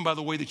 even by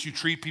the way that you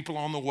treat people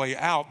on the way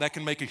out, that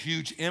can make a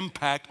huge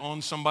impact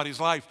on somebody's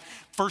life.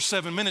 First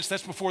 7 minutes,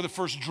 that's before the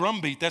first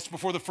drum beat. That's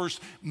before the first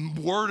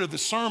word of the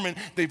sermon.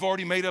 They've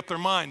already made up their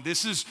mind.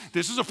 This is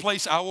a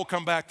place I will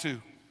come back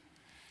to.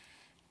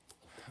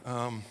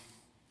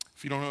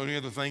 If you don't know any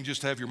other thing,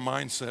 just have your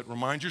mindset.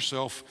 Remind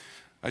yourself,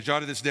 I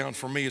jotted this down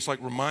for me. It's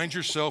like remind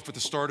yourself at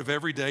the start of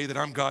every day that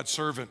I'm God's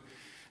servant,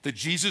 that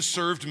Jesus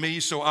served me,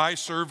 so I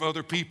serve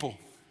other people.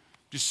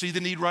 Just see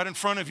the need right in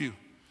front of you.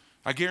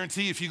 I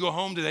guarantee if you go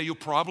home today, you'll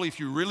probably, if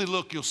you really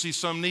look, you'll see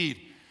some need.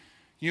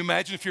 You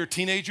imagine if you're a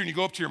teenager and you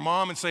go up to your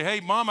mom and say,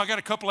 hey, Mom, I got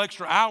a couple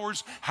extra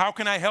hours. How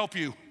can I help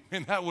you?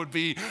 And that would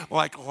be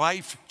like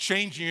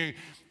life-changing.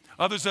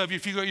 Others of you,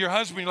 if you go to your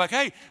husband, you're like,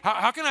 hey,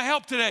 how can I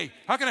help today?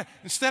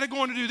 Instead of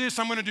going to do this,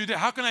 I'm going to do that.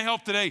 How can I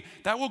help today?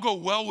 That will go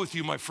well with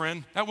you, my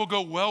friend. That will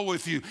go well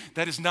with you.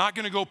 That is not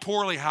going to go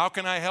poorly. How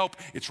can I help?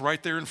 It's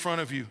right there in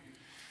front of you.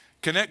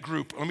 Connect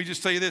Group. Let me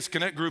just tell you this.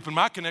 Connect Group, and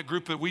my Connect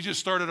Group that we just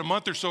started a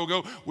month or so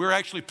ago, we're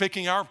actually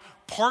picking our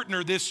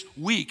partner this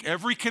week.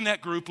 Every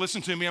Connect Group,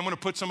 listen to me, I'm going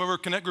to put some of our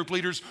Connect Group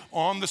leaders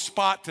on the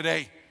spot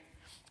today.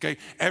 Okay,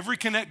 every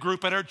Connect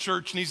group at our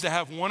church needs to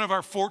have one of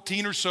our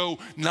 14 or so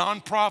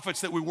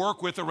nonprofits that we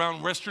work with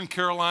around Western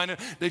Carolina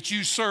that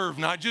you serve,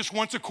 not just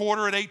once a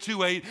quarter at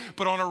 828,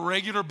 but on a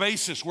regular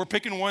basis. We're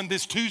picking one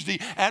this Tuesday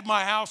at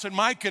my house, at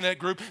my Connect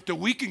group, that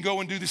we can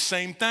go and do the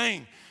same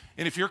thing.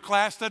 And if your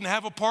class doesn't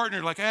have a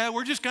partner, like,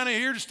 we're just kind of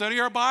here to study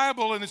our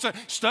Bible. And it's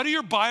study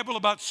your Bible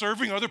about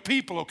serving other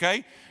people,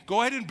 okay?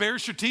 Go ahead and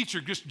embarrass your teacher.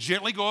 Just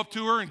gently go up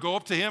to her and go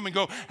up to him and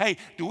go, hey,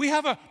 do we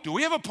have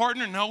a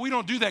partner? No, we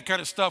don't do that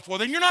kind of stuff. Well,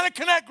 then you're not a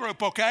Connect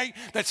group, okay?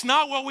 That's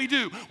not what we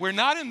do. We're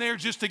not in there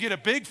just to get a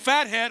big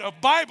fat head of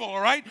Bible,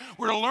 all right?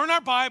 We're to learn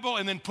our Bible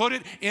and then put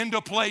it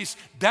into place.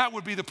 That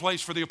would be the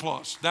place for the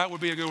applause. That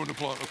would be a good one to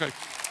applaud, okay?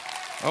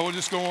 I will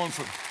just go on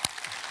for.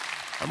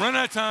 I'm running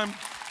out of time.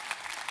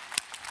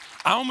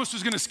 I almost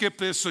was going to skip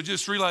this, so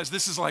just realize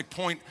this is like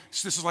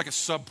a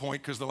sub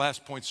point because the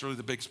last point's really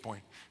the biggest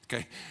point,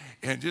 okay?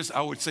 And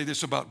I would say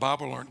this about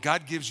Bible to learn.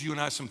 God gives you and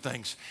I some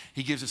things.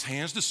 He gives us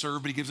hands to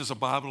serve, but he gives us a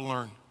Bible to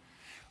learn.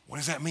 What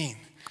does that mean?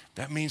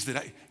 That means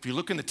that if you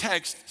look in the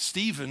text,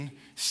 Stephen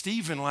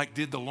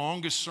did the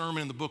longest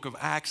sermon in the book of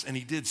Acts, and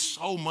he did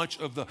so much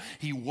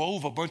he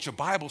wove a bunch of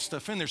Bible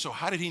stuff in there. So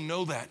how did he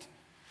know that?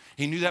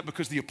 He knew that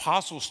because the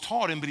apostles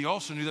taught him, but he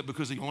also knew that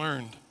because he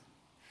learned.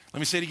 Let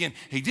me say it again.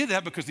 He did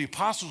that because the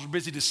apostles were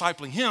busy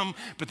discipling him,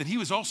 but then he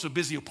was also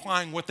busy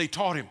applying what they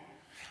taught him.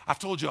 I've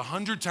told you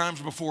 100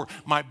 times before,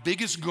 I've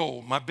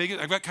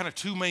got kind of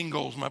two main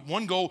goals. My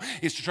one goal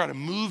is to try to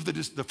move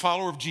the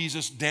follower of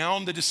Jesus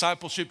down the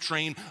discipleship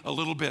train a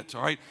little bit,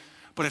 all right?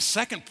 But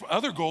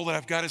other goal that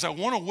I've got is I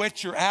want to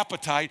whet your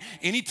appetite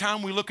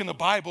anytime we look in the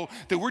Bible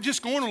that we're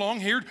just going along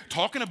here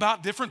talking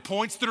about different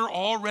points that are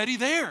already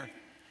there.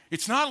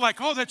 It's not like,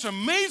 oh, that's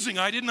amazing.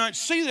 I did not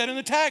see that in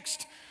the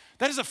text.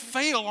 That is a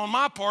fail on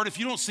my part if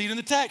you don't see it in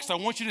the text. I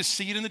want you to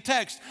see it in the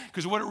text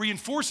because what it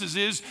reinforces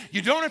is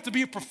you don't have to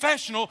be a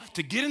professional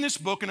to get in this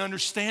book and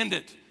understand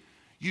it.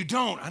 You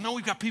don't. I know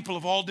we've got people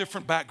of all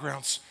different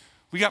backgrounds.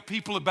 We got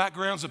people of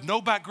backgrounds of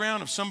no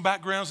background, of some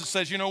backgrounds that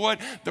says, you know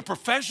what? The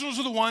professionals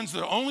are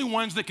the only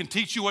ones that can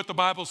teach you what the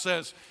Bible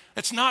says.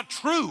 That's not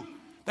true.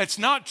 That's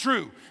not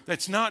true.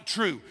 That's not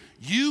true.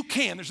 You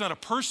can. There's not a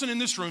person in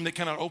this room that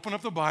cannot open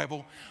up the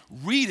Bible,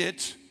 read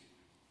it,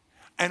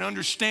 and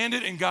understand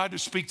it and God to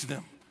speak to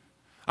them.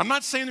 I'm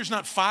not saying there's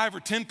not 5 or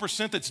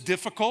 10% that's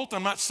difficult.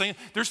 I'm not saying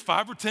there's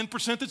 5 or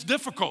 10% that's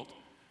difficult.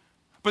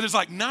 But there's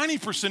like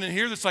 90% in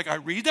here that's like, I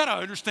read that,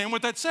 I understand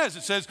what that says.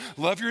 It says,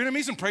 love your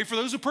enemies and pray for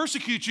those who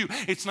persecute you.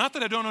 It's not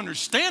that I don't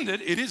understand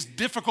it. It is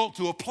difficult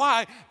to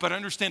apply, but I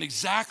understand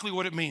exactly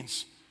what it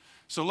means.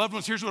 So loved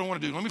ones, here's what I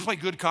want to do. Let me play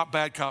good cop,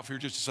 bad cop for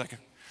just a second.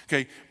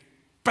 Okay,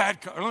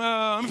 bad cop,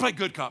 let me play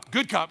good cop.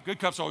 Good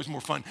cop's always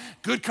more fun.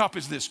 Good cop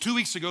is this. 3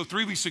 weeks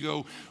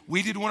ago,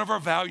 we did one of our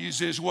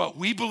values is what?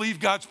 We believe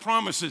God's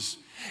promises.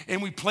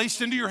 And we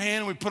placed into your hand,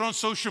 and we put on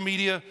social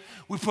media,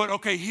 we put,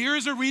 okay,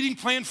 here's a reading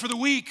plan for the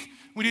week.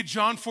 We did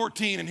John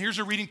 14, and here's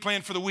a reading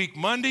plan for the week.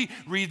 Monday,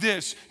 read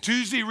this.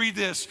 Tuesday, read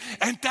this.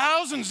 And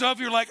thousands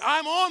of you are like,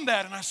 I'm on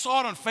that. And I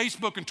saw it on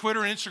Facebook and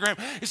Twitter and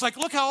Instagram. It's like,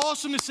 look how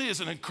awesome this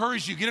is. And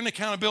encourage you, get an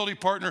accountability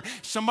partner,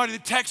 somebody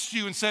that texts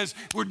you and says,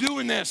 we're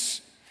doing this.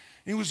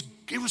 It was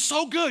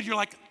so good. You're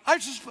like,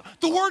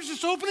 the word's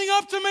just opening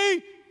up to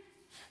me.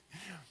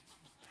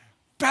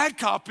 Bad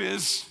cop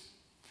is,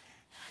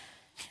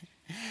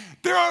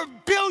 there are a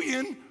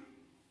billion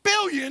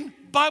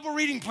Bible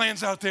reading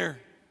plans out there.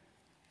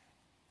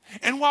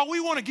 And while we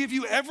want to give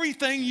you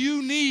everything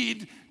you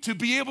need to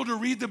be able to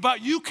read the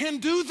Bible, you can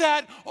do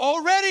that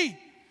already.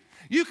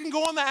 You can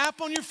go on the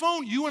app on your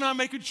phone. You and I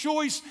make a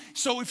choice.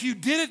 So if you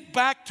did it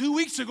back 2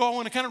 weeks ago, I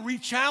want to kind of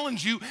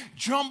re-challenge you,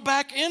 jump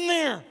back in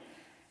there.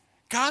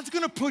 God's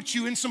going to put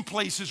you in some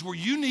places where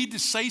you need to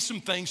say some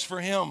things for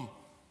him.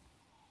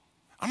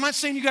 I'm not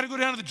saying you got to go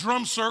down to the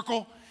drum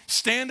circle,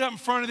 stand up in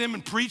front of them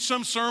and preach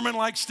some sermon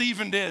like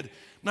Stephen did. I'm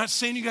not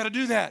saying you got to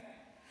do that.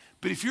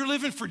 But if you're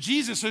living for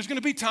Jesus, there's going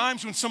to be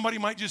times when somebody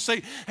might just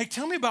say, hey,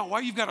 tell me about why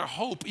you've got a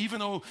hope, even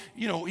though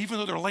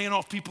they're laying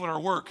off people at our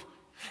work.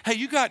 Hey,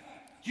 you got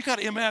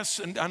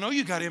MS, and I know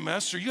you got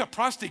MS, or you got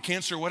prostate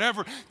cancer or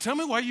whatever. Tell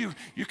me why you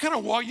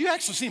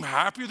actually seem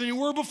happier than you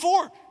were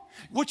before.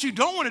 What you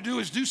don't want to do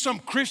is do some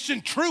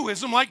Christian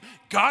truism like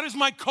God is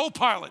my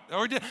co-pilot.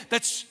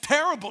 That's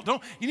terrible.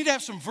 You need to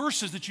have some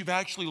verses that you've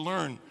actually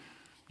learned.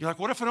 You're like,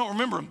 what if I don't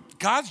remember them?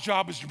 God's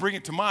job is to bring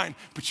it to mind,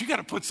 but you got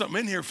to put something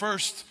in here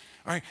first.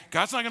 All right,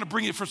 God's not going to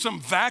bring it from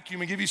some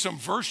vacuum and give you some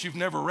verse you've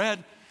never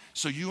read.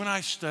 So you and I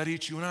study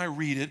it, you and I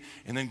read it,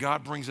 and then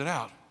God brings it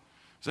out.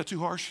 Is that too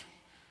harsh?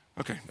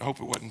 Okay, I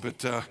hope it wasn't.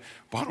 But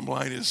bottom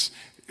line is,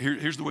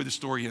 here's the way the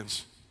story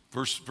ends.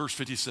 Verse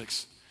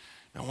 56.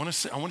 Now I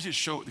want you to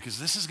show it because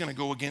this is going to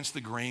go against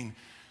the grain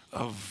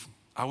of,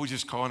 I would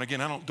just call, and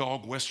again, I don't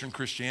dog Western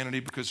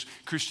Christianity because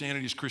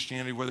Christianity is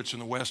Christianity, whether it's in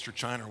the West or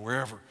China or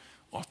wherever.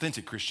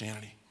 Authentic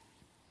Christianity.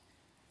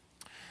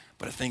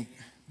 But I think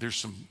there's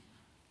some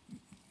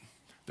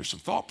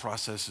thought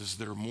processes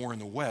that are more in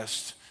the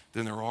West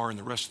than there are in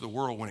the rest of the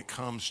world when it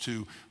comes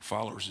to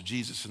followers of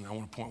Jesus, and I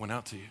want to point one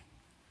out to you.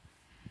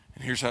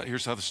 And here's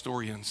how the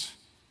story ends.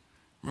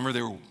 Remember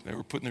they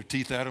were putting their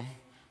teeth at him?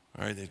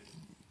 All right,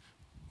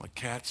 like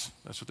cats,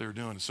 that's what they were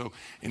doing.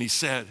 And he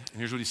said, and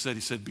here's what he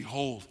said,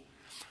 behold,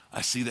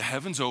 I see the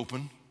heavens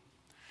open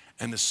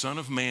and the Son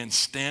of Man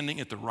standing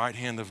at the right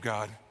hand of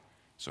God.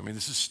 So,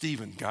 this is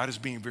Stephen. God is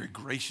being very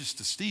gracious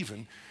to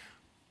Stephen,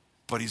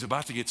 but he's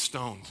about to get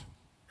stoned.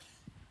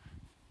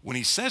 When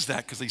he says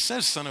that, because he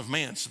says Son of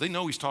Man, so they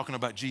know he's talking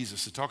about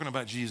Jesus. They're talking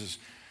about Jesus.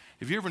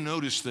 Have you ever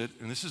noticed that,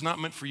 and this is not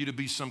meant for you to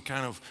be some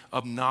kind of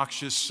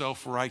obnoxious,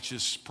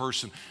 self-righteous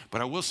person,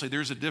 but I will say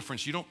there's a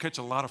difference. You don't catch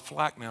a lot of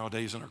flack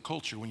nowadays in our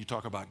culture when you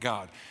talk about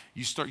God.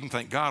 You can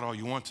thank God all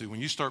you want to.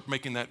 When you start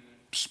making that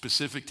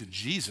specific to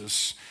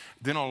Jesus,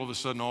 then all of a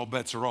sudden all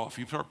bets are off.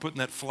 You start putting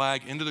that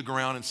flag into the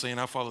ground and saying,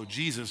 I follow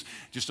Jesus,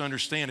 just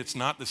understand it's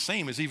not the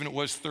same as even it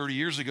was 30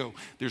 years ago.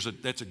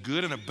 That's a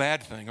good and a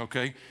bad thing,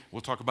 okay?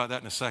 We'll talk about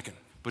that in a second.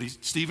 But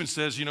Stephen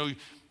says,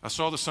 I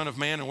saw the Son of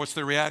Man, and what's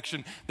their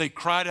reaction? They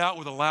cried out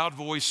with a loud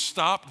voice,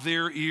 stopped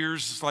their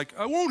ears. It's like,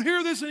 I won't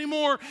hear this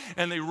anymore.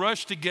 And they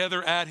rushed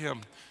together at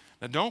him.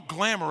 Now, don't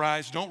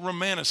glamorize, don't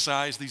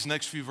romanticize these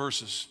next few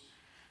verses.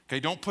 Okay,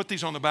 don't put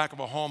these on the back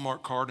of a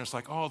Hallmark card and it's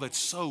like, oh, that's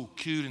so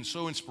cute and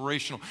so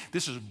inspirational.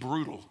 This is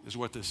brutal, is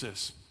what this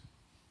is.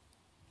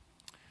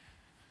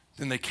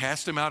 Then they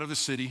cast him out of the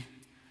city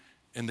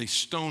and they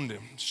stoned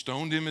him.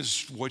 Stoned him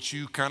is what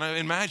you kind of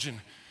imagine.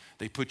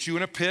 They put you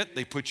in a pit,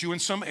 they put you in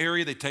some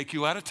area, they take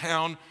you out of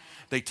town.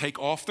 They take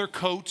off their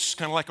coats,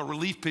 kind of like a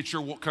relief pitcher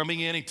coming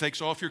in. He takes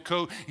off your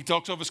coat. He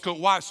takes off his coat.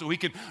 Why? So he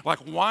can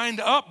wind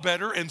up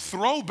better and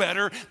throw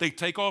better. They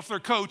take off their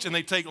coats and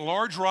they take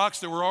large rocks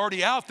that were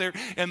already out there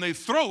and they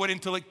throw it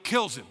until it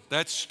kills him.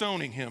 That's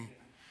stoning him.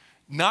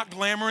 Not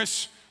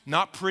glamorous,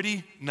 not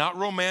pretty, not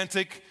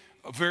romantic,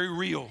 very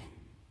real.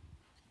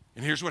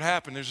 And here's what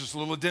happened. There's this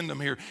little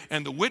addendum here.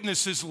 And the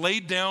witnesses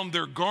laid down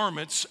their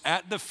garments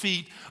at the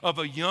feet of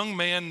a young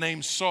man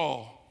named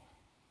Saul.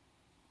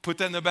 Put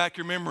that in the back of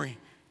your memory.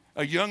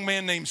 A young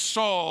man named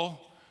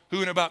Saul,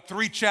 who in about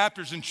 3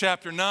 chapters in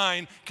chapter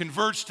 9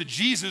 converts to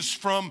Jesus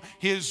from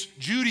his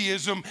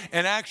Judaism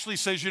and actually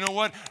says, you know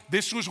what?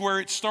 This was where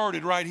it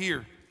started right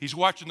here. He's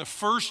watching the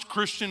first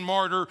Christian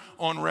martyr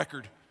on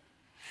record.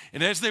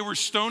 And as they were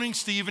stoning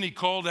Stephen, he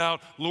called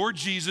out, Lord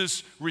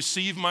Jesus,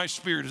 receive my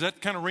spirit. Is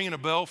that kind of ringing a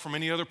bell from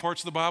any other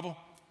parts of the Bible?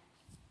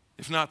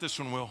 If not, this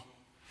one will.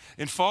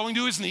 And falling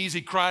to his knees,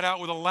 he cried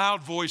out with a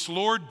loud voice,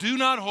 Lord, do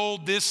not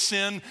hold this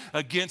sin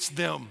against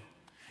them.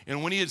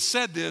 And when he had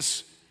said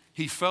this,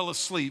 he fell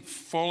asleep.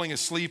 Falling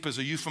asleep is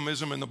a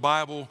euphemism in the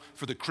Bible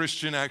for the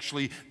Christian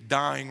actually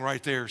dying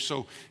right there.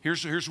 So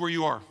here's where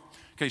you are.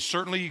 Okay,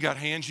 certainly you got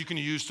hands you can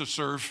use to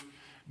serve.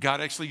 God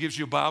actually gives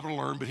you a Bible to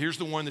learn, but here's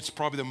the one that's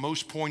probably the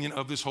most poignant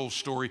of this whole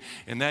story,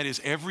 and that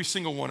is every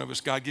single one of us,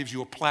 God gives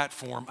you a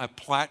platform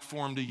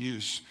to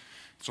use.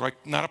 It's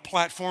like not a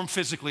platform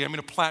physically, I mean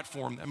a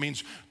platform. That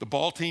means the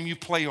ball team you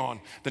play on,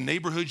 the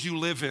neighborhood you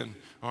live in,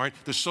 all right,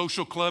 the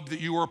social club that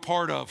you are a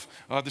part of,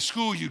 the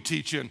school you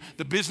teach in,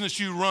 the business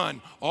you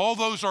run. All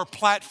those are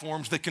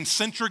platforms, the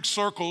concentric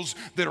circles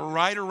that are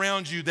right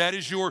around you. That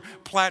is your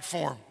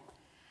platform.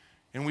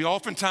 And we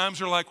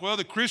oftentimes are like, well,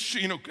 the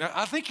Christian,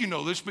 I think you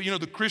know this, but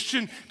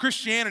the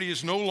Christianity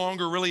is no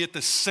longer really at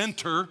the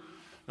center.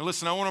 Now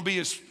listen, I want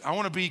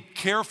to be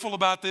careful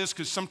about this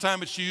because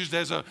sometimes it's used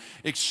as an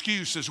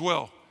excuse as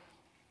well.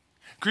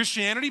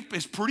 Christianity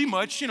is pretty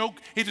much,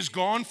 it has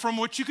gone from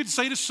what you could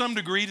say to some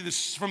degree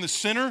from the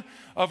center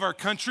of our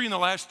country in the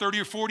last 30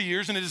 or 40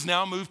 years, and it has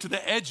now moved to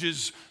the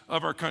edges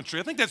of our country.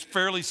 I think that's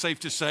fairly safe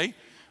to say.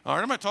 All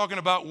right, I'm not talking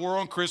about war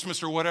on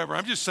Christmas or whatever.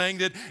 I'm just saying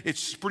that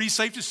it's pretty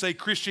safe to say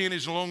Christianity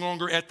is no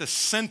longer at the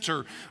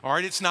center. All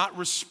right, it's not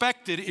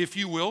respected, if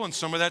you will, and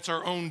some of that's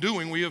our own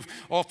doing. We have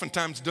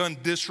oftentimes done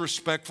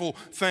disrespectful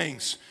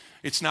things.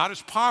 It's not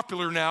as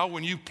popular now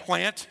when you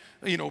plant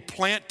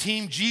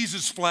Team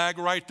Jesus flag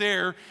right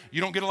there.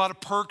 You don't get a lot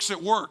of perks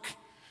at work.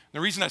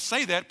 The reason I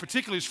say that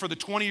particularly is for the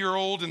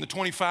 20-year-old and the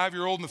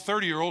 25-year-old and the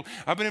 30-year-old.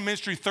 I've been in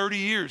ministry 30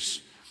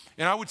 years.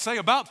 And I would say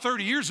about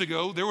 30 years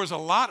ago, there was a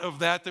lot of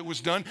that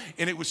was done,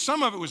 and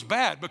some of it was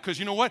bad because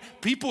you know what?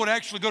 People would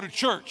actually go to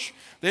church.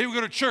 They would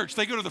go to church.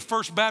 They go to the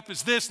First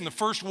Baptist this and the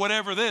First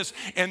whatever this,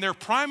 and their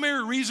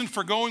primary reason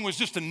for going was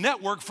just to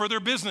network for their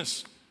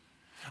business.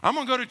 I'm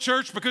going to go to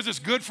church because it's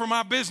good for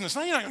my business.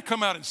 Now, you're not going to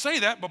come out and say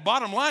that, but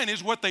bottom line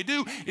is what they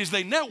do is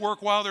they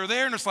network while they're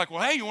there, and it's like,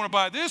 well, hey, you want to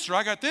buy this, or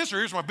I got this, or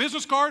here's my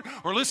business card,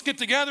 or let's get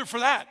together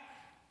for that.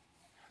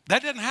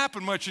 That doesn't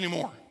happen much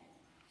anymore.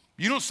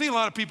 You don't see a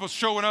lot of people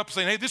showing up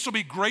saying, hey, this will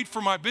be great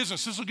for my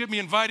business. This will get me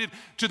invited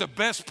to the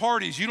best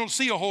parties. You don't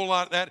see a whole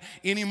lot of that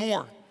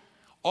anymore.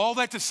 All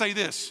that to say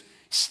this,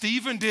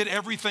 Stephen did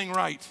everything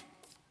right.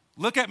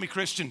 Look at me,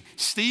 Christian.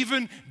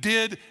 Stephen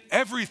did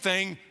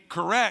everything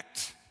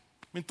correct.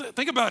 I mean,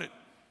 think about it.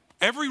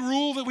 Every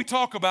rule that we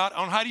talk about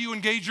on how do you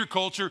engage your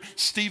culture,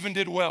 Stephen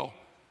did well.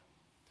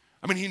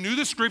 I mean, he knew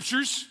the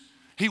scriptures.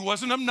 He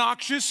wasn't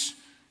obnoxious.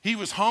 He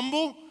was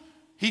humble.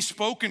 He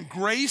spoke in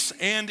grace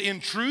and in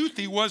truth.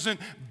 He wasn't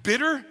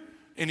bitter,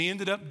 and he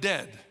ended up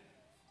dead.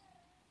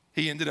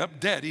 He ended up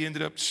dead. He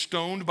ended up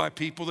stoned by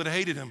people that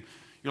hated him.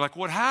 You're like,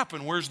 what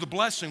happened? Where's the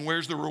blessing?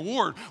 Where's the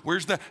reward?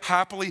 Where's the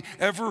happily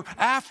ever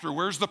after?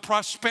 Where's the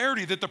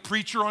prosperity that the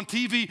preacher on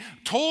TV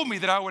told me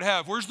that I would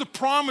have? Where's the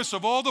promise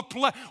of all the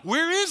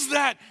where is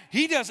that?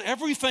 He does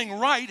everything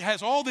right,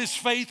 has all this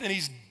faith, and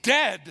he's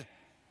dead.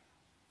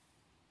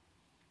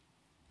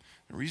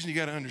 The reason you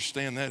got to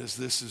understand that is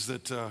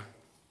that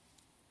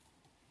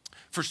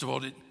first of all,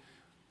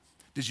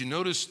 did you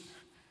notice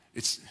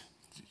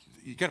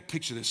you got to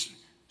picture this.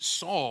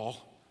 Saul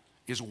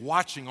is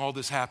watching all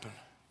this happen.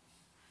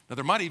 Now,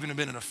 there might even have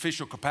been an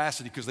official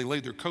capacity because they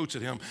laid their coats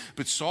at him,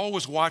 but Saul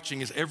was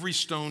watching as every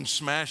stone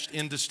smashed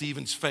into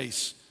Stephen's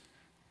face.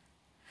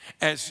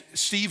 as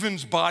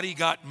Stephen's body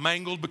got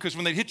mangled, because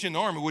when they hit you in the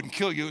arm, it wouldn't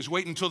kill you. It was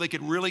waiting until they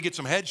could really get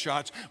some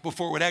headshots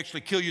before it would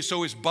actually kill you.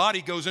 So his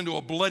body goes into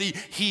a bloody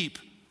heap.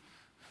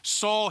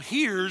 Saul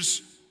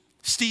hears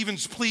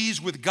Stephen's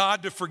pleas with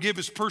God to forgive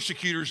his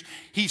persecutors.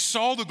 He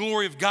saw the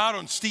glory of God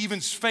on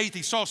Stephen's faith.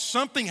 He saw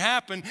something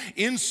happen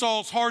in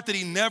Saul's heart that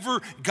he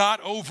never got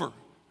over.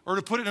 Or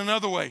to put it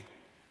another way,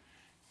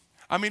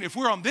 I mean, if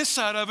we're on this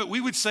side of it, we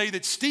would say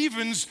that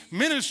Stephen's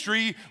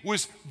ministry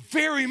was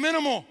very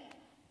minimal.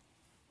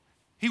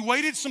 He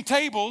waited some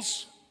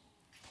tables,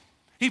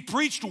 he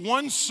preached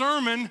one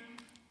sermon,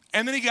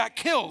 and then he got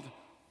killed.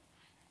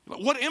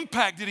 What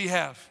impact did he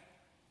have?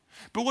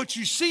 But what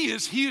you see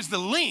is he is the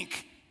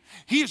link.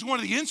 He is one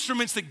of the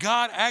instruments that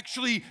God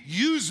actually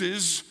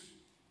uses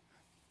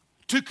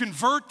to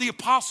convert the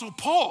Apostle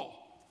Paul.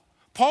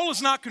 Paul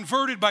is not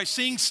converted by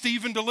seeing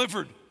Stephen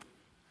delivered.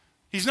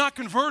 He's not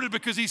converted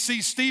because he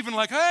sees Stephen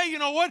like, hey, you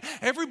know what?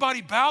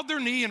 Everybody bowed their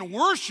knee and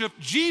worshiped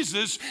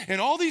Jesus,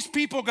 and all these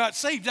people got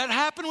saved. That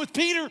happened with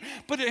Peter.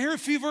 But here a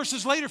few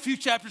verses later, a few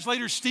chapters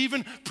later,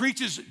 Stephen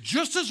preaches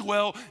just as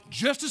well,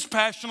 just as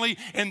passionately,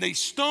 and they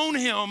stone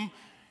him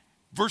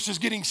versus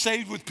getting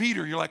saved with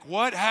Peter. You're like,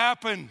 what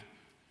happened?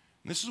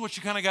 And this is what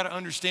you kind of got to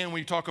understand when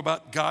you talk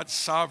about God's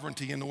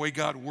sovereignty and the way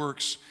God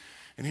works.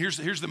 And here's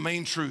the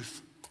main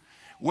truth.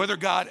 Whether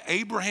God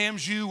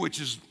Abrahams you,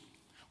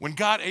 when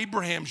God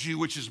Abrahams you,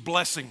 which is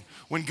blessing,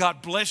 when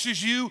God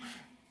blesses you,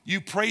 you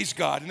praise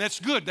God, and that's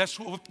good. That's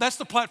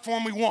the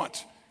platform we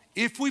want.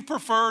 If we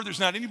prefer, there's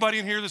not anybody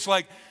in here that's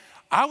like,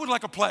 I would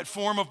like a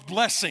platform of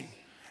blessing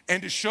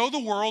and to show the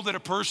world that a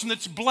person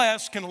that's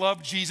blessed can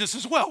love Jesus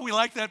as well. We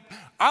like that.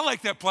 I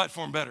like that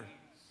platform better.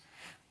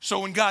 So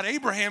when God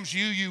Abrahams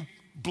you, you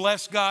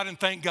bless God and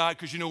thank God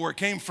because you know where it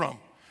came from.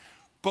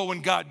 But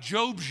when God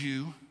Jobs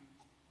you,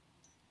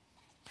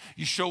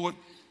 you show what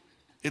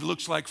it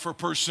looks like for a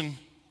person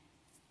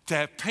to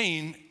have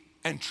pain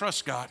and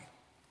trust God.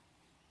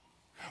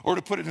 Or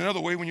to put it another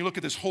way, when you look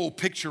at this whole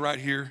picture right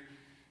here,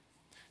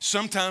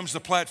 sometimes the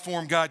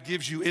platform God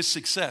gives you is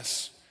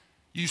success.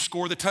 You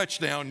score the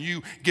touchdown,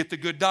 you get the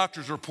good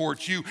doctor's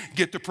reports, you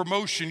get the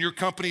promotion, your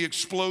company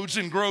explodes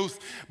in growth.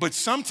 But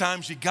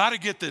sometimes you gotta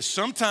get this,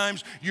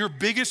 sometimes your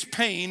biggest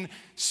pain,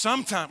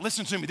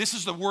 listen to me, this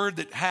is the word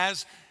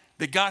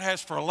that God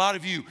has for a lot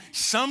of you.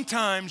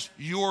 Sometimes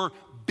your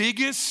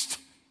biggest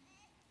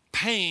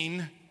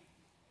pain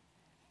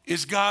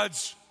is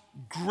God's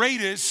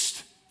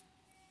greatest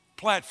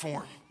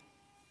platform.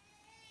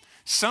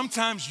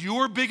 Sometimes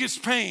your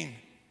biggest pain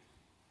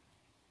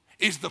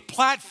is the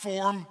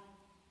platform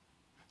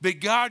that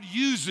God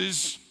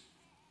uses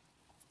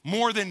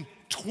more than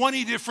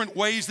 20 different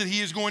ways that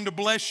he is going to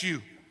bless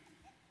you.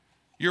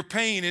 Your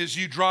pain is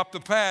you drop the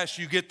pass,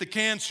 you get the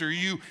cancer,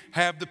 you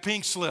have the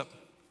pink slip.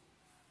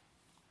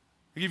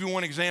 I'll give you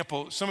one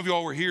example. Some of you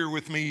all were here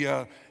with me,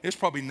 it's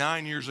probably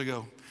 9 years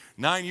ago.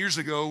 9 years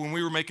ago, when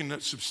we were making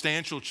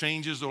substantial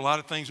changes to a lot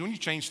of things, when you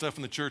change stuff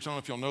in the church, I don't know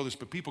if y'all know this,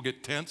 but people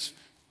get tense.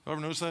 You ever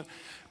notice that?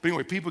 But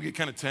anyway, people get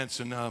kind of tense,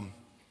 and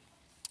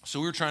so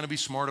we were trying to be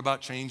smart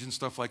about change and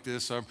stuff like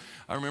this. I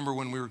remember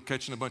when we were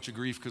catching a bunch of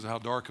grief because of how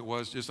dark it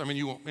was.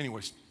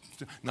 Anyways,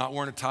 not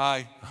wearing a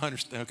tie. I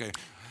understand. Okay,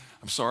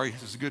 I'm sorry.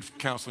 This is good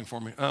counseling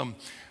for me.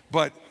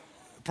 But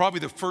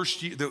probably the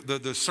first year,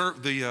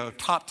 the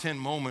top 10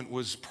 moment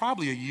was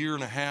probably a year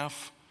and a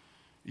half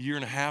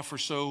or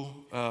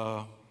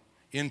so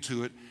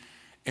into it,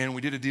 and we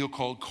did a deal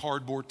called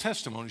Cardboard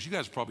Testimonies. You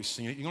guys have probably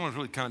seen it. You don't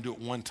really kind of do it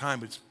one time,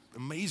 but it's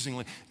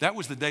amazingly, that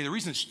was the day. The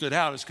reason it stood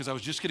out is because I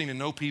was just getting to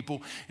know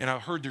people, and I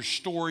heard their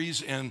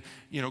stories, and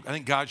I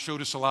think God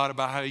showed us a lot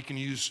about how he can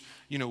use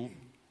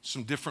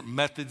some different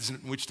methods in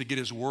which to get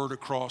his word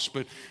across.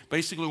 But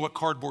basically what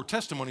cardboard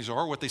testimonies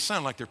are, what they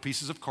sound like, they're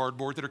pieces of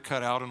cardboard that are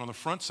cut out, and on the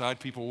front side,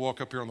 people walk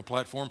up here on the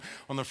platform.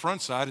 On the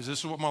front side is, this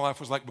is what my life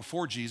was like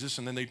before Jesus,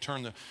 and then they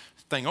turn the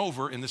thing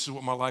over, and this is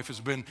what my life has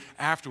been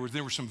afterwards.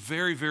 There were some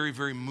very, very,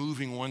 very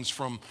moving ones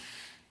from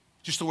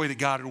just the way that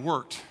God had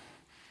worked.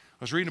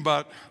 I was reading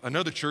about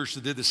another church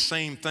that did the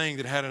same thing,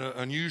 that had an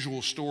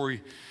unusual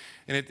story,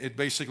 and it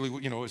basically,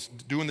 is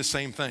doing the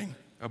same thing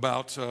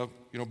about,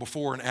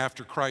 before and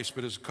after Christ,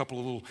 but there's a couple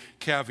of little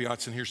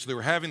caveats in here. So they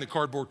were having the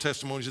cardboard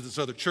testimonies at this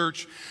other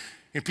church,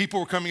 and people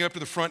were coming up to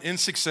the front in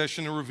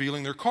succession and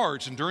revealing their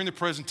cards. And during the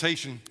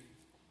presentation,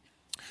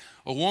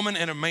 a woman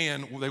and a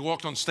man, they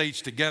walked on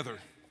stage together.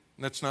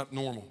 That's not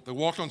normal. They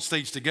walked on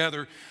stage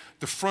together.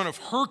 The front of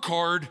her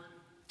card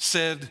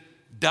said,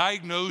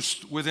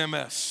 diagnosed with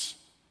MS.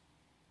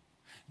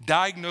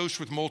 Diagnosed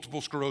with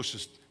multiple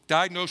sclerosis.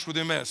 Diagnosed with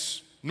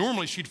MS.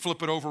 Normally, she'd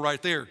flip it over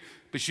right there,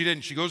 but she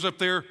didn't. She goes up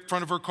there,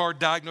 front of her card,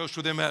 diagnosed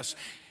with MS.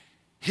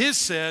 His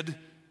said,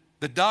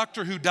 the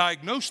doctor who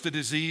diagnosed the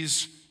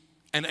disease,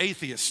 an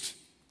atheist.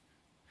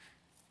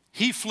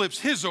 He flips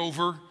his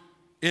over,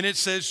 and it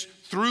says,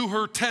 through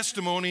her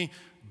testimony,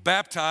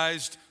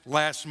 baptized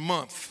last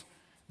month.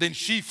 Then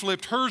she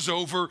flipped hers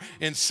over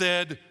and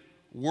said,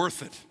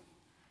 worth it.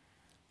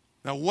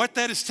 Now, what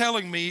that is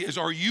telling me is,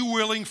 are you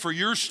willing for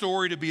your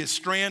story to be a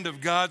strand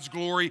of God's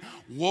glory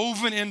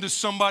woven into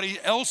somebody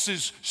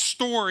else's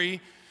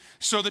story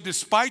so that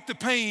despite the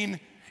pain,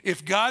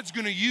 if God's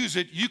going to use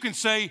it, you can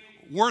say,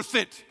 worth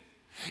it.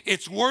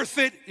 It's worth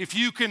it if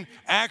you can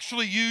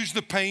actually use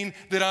the pain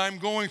that I'm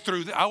going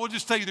through. I will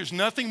just tell you, there's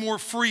nothing more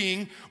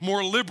freeing,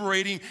 more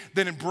liberating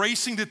than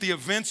embracing that the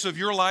events of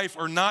your life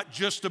are not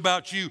just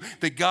about you,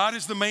 that God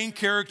is the main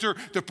character,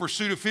 the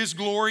pursuit of His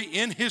glory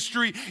in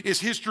history is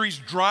history's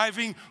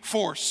driving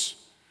force.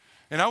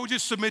 And I would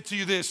just submit to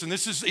you this, and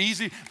this is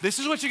easy. This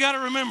is what you got to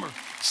remember.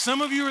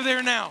 Some of you are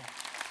there now.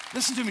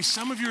 Listen to me,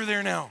 some of you are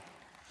there now.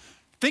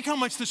 Think how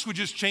much this would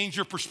just change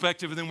your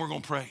perspective, and then we're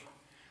going to pray.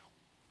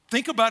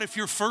 Think about if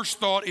your first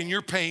thought in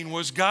your pain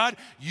was, God,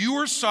 you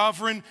are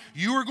sovereign.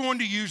 You are going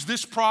to use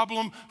this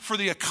problem for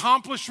the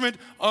accomplishment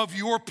of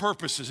your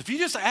purposes. If you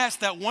just ask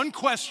that one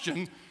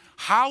question,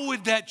 how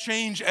would that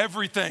change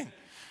everything?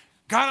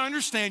 God, I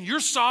understand you're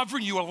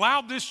sovereign. You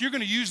allowed this. You're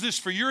going to use this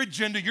for your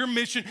agenda, your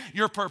mission,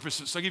 your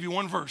purposes. So I'll give you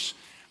one verse.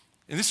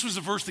 And this was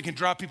a verse that can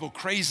drive people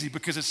crazy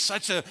because it's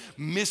such a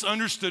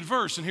misunderstood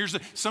verse.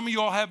 And some of you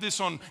all have this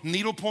on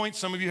needlepoint.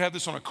 Some of you have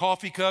this on a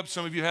coffee cup.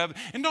 Some of you have,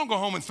 and don't go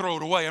home and throw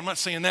it away. I'm not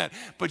saying that,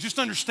 but just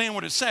understand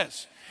what it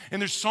says.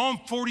 And there's Psalm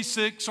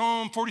 46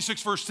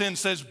 verse 10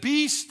 says,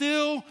 be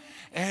still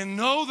and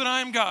know that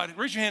I am God.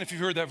 Raise your hand if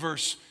you've heard that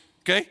verse,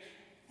 okay?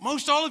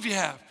 Most all of you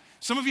have.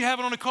 Some of you have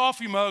it on a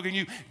coffee mug and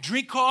you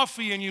drink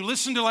coffee and you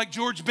listen to like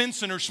George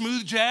Benson or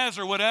smooth jazz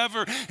or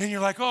whatever, and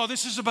you're like, oh,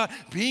 this is about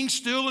being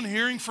still and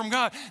hearing from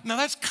God. Now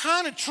that's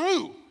kind of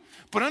true,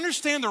 but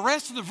understand the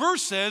rest of the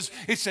verse says,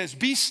 it says,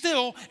 be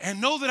still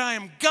and know that I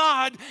am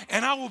God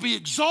and I will be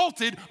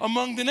exalted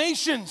among the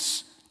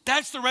nations.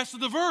 That's the rest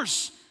of the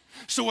verse.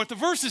 So what the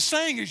verse is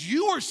saying is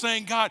you are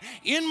saying, God,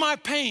 in my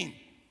pain,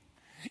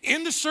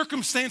 in the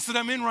circumstance that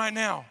I'm in right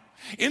now,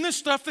 in the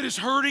stuff that is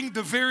hurting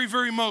the very,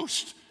 very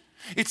most,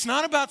 it's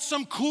not about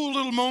some cool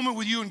little moment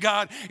with you and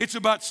God. It's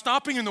about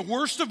stopping in the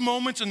worst of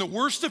moments, in the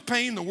worst of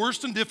pain, the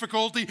worst in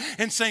difficulty,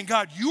 and saying,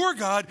 God, you are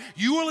God.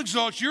 You will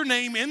exalt your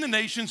name in the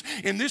nations,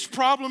 and this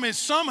problem is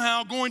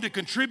somehow going to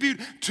contribute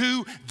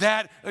to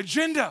that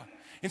agenda.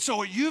 And so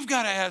what you've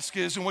got to ask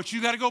is, and what you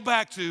got to go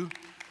back to,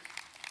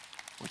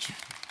 what you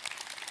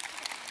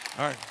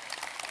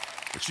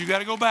got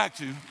to go back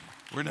to,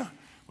 we're done.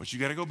 What you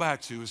got to go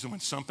back to is that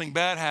when something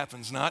bad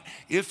happens, not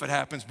if it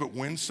happens, but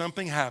when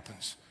something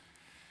happens,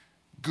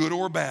 good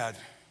or bad,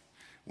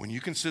 when you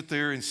can sit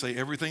there and say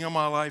everything in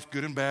my life,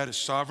 good and bad, is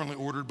sovereignly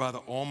ordered by the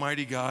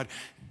Almighty God,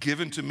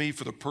 given to me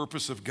for the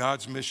purpose of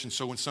God's mission.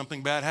 So when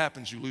something bad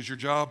happens, you lose your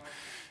job,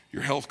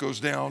 your health goes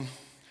down,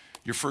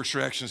 your first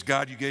reaction is,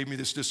 God, you gave me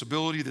this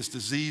disability, this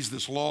disease,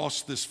 this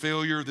loss, this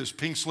failure, this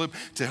pink slip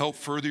to help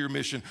further your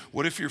mission.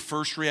 What if your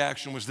first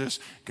reaction was this?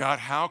 God,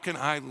 how can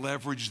I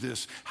leverage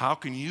this? How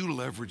can you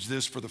leverage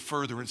this for the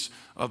furtherance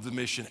of the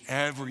mission?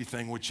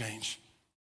 Everything would change.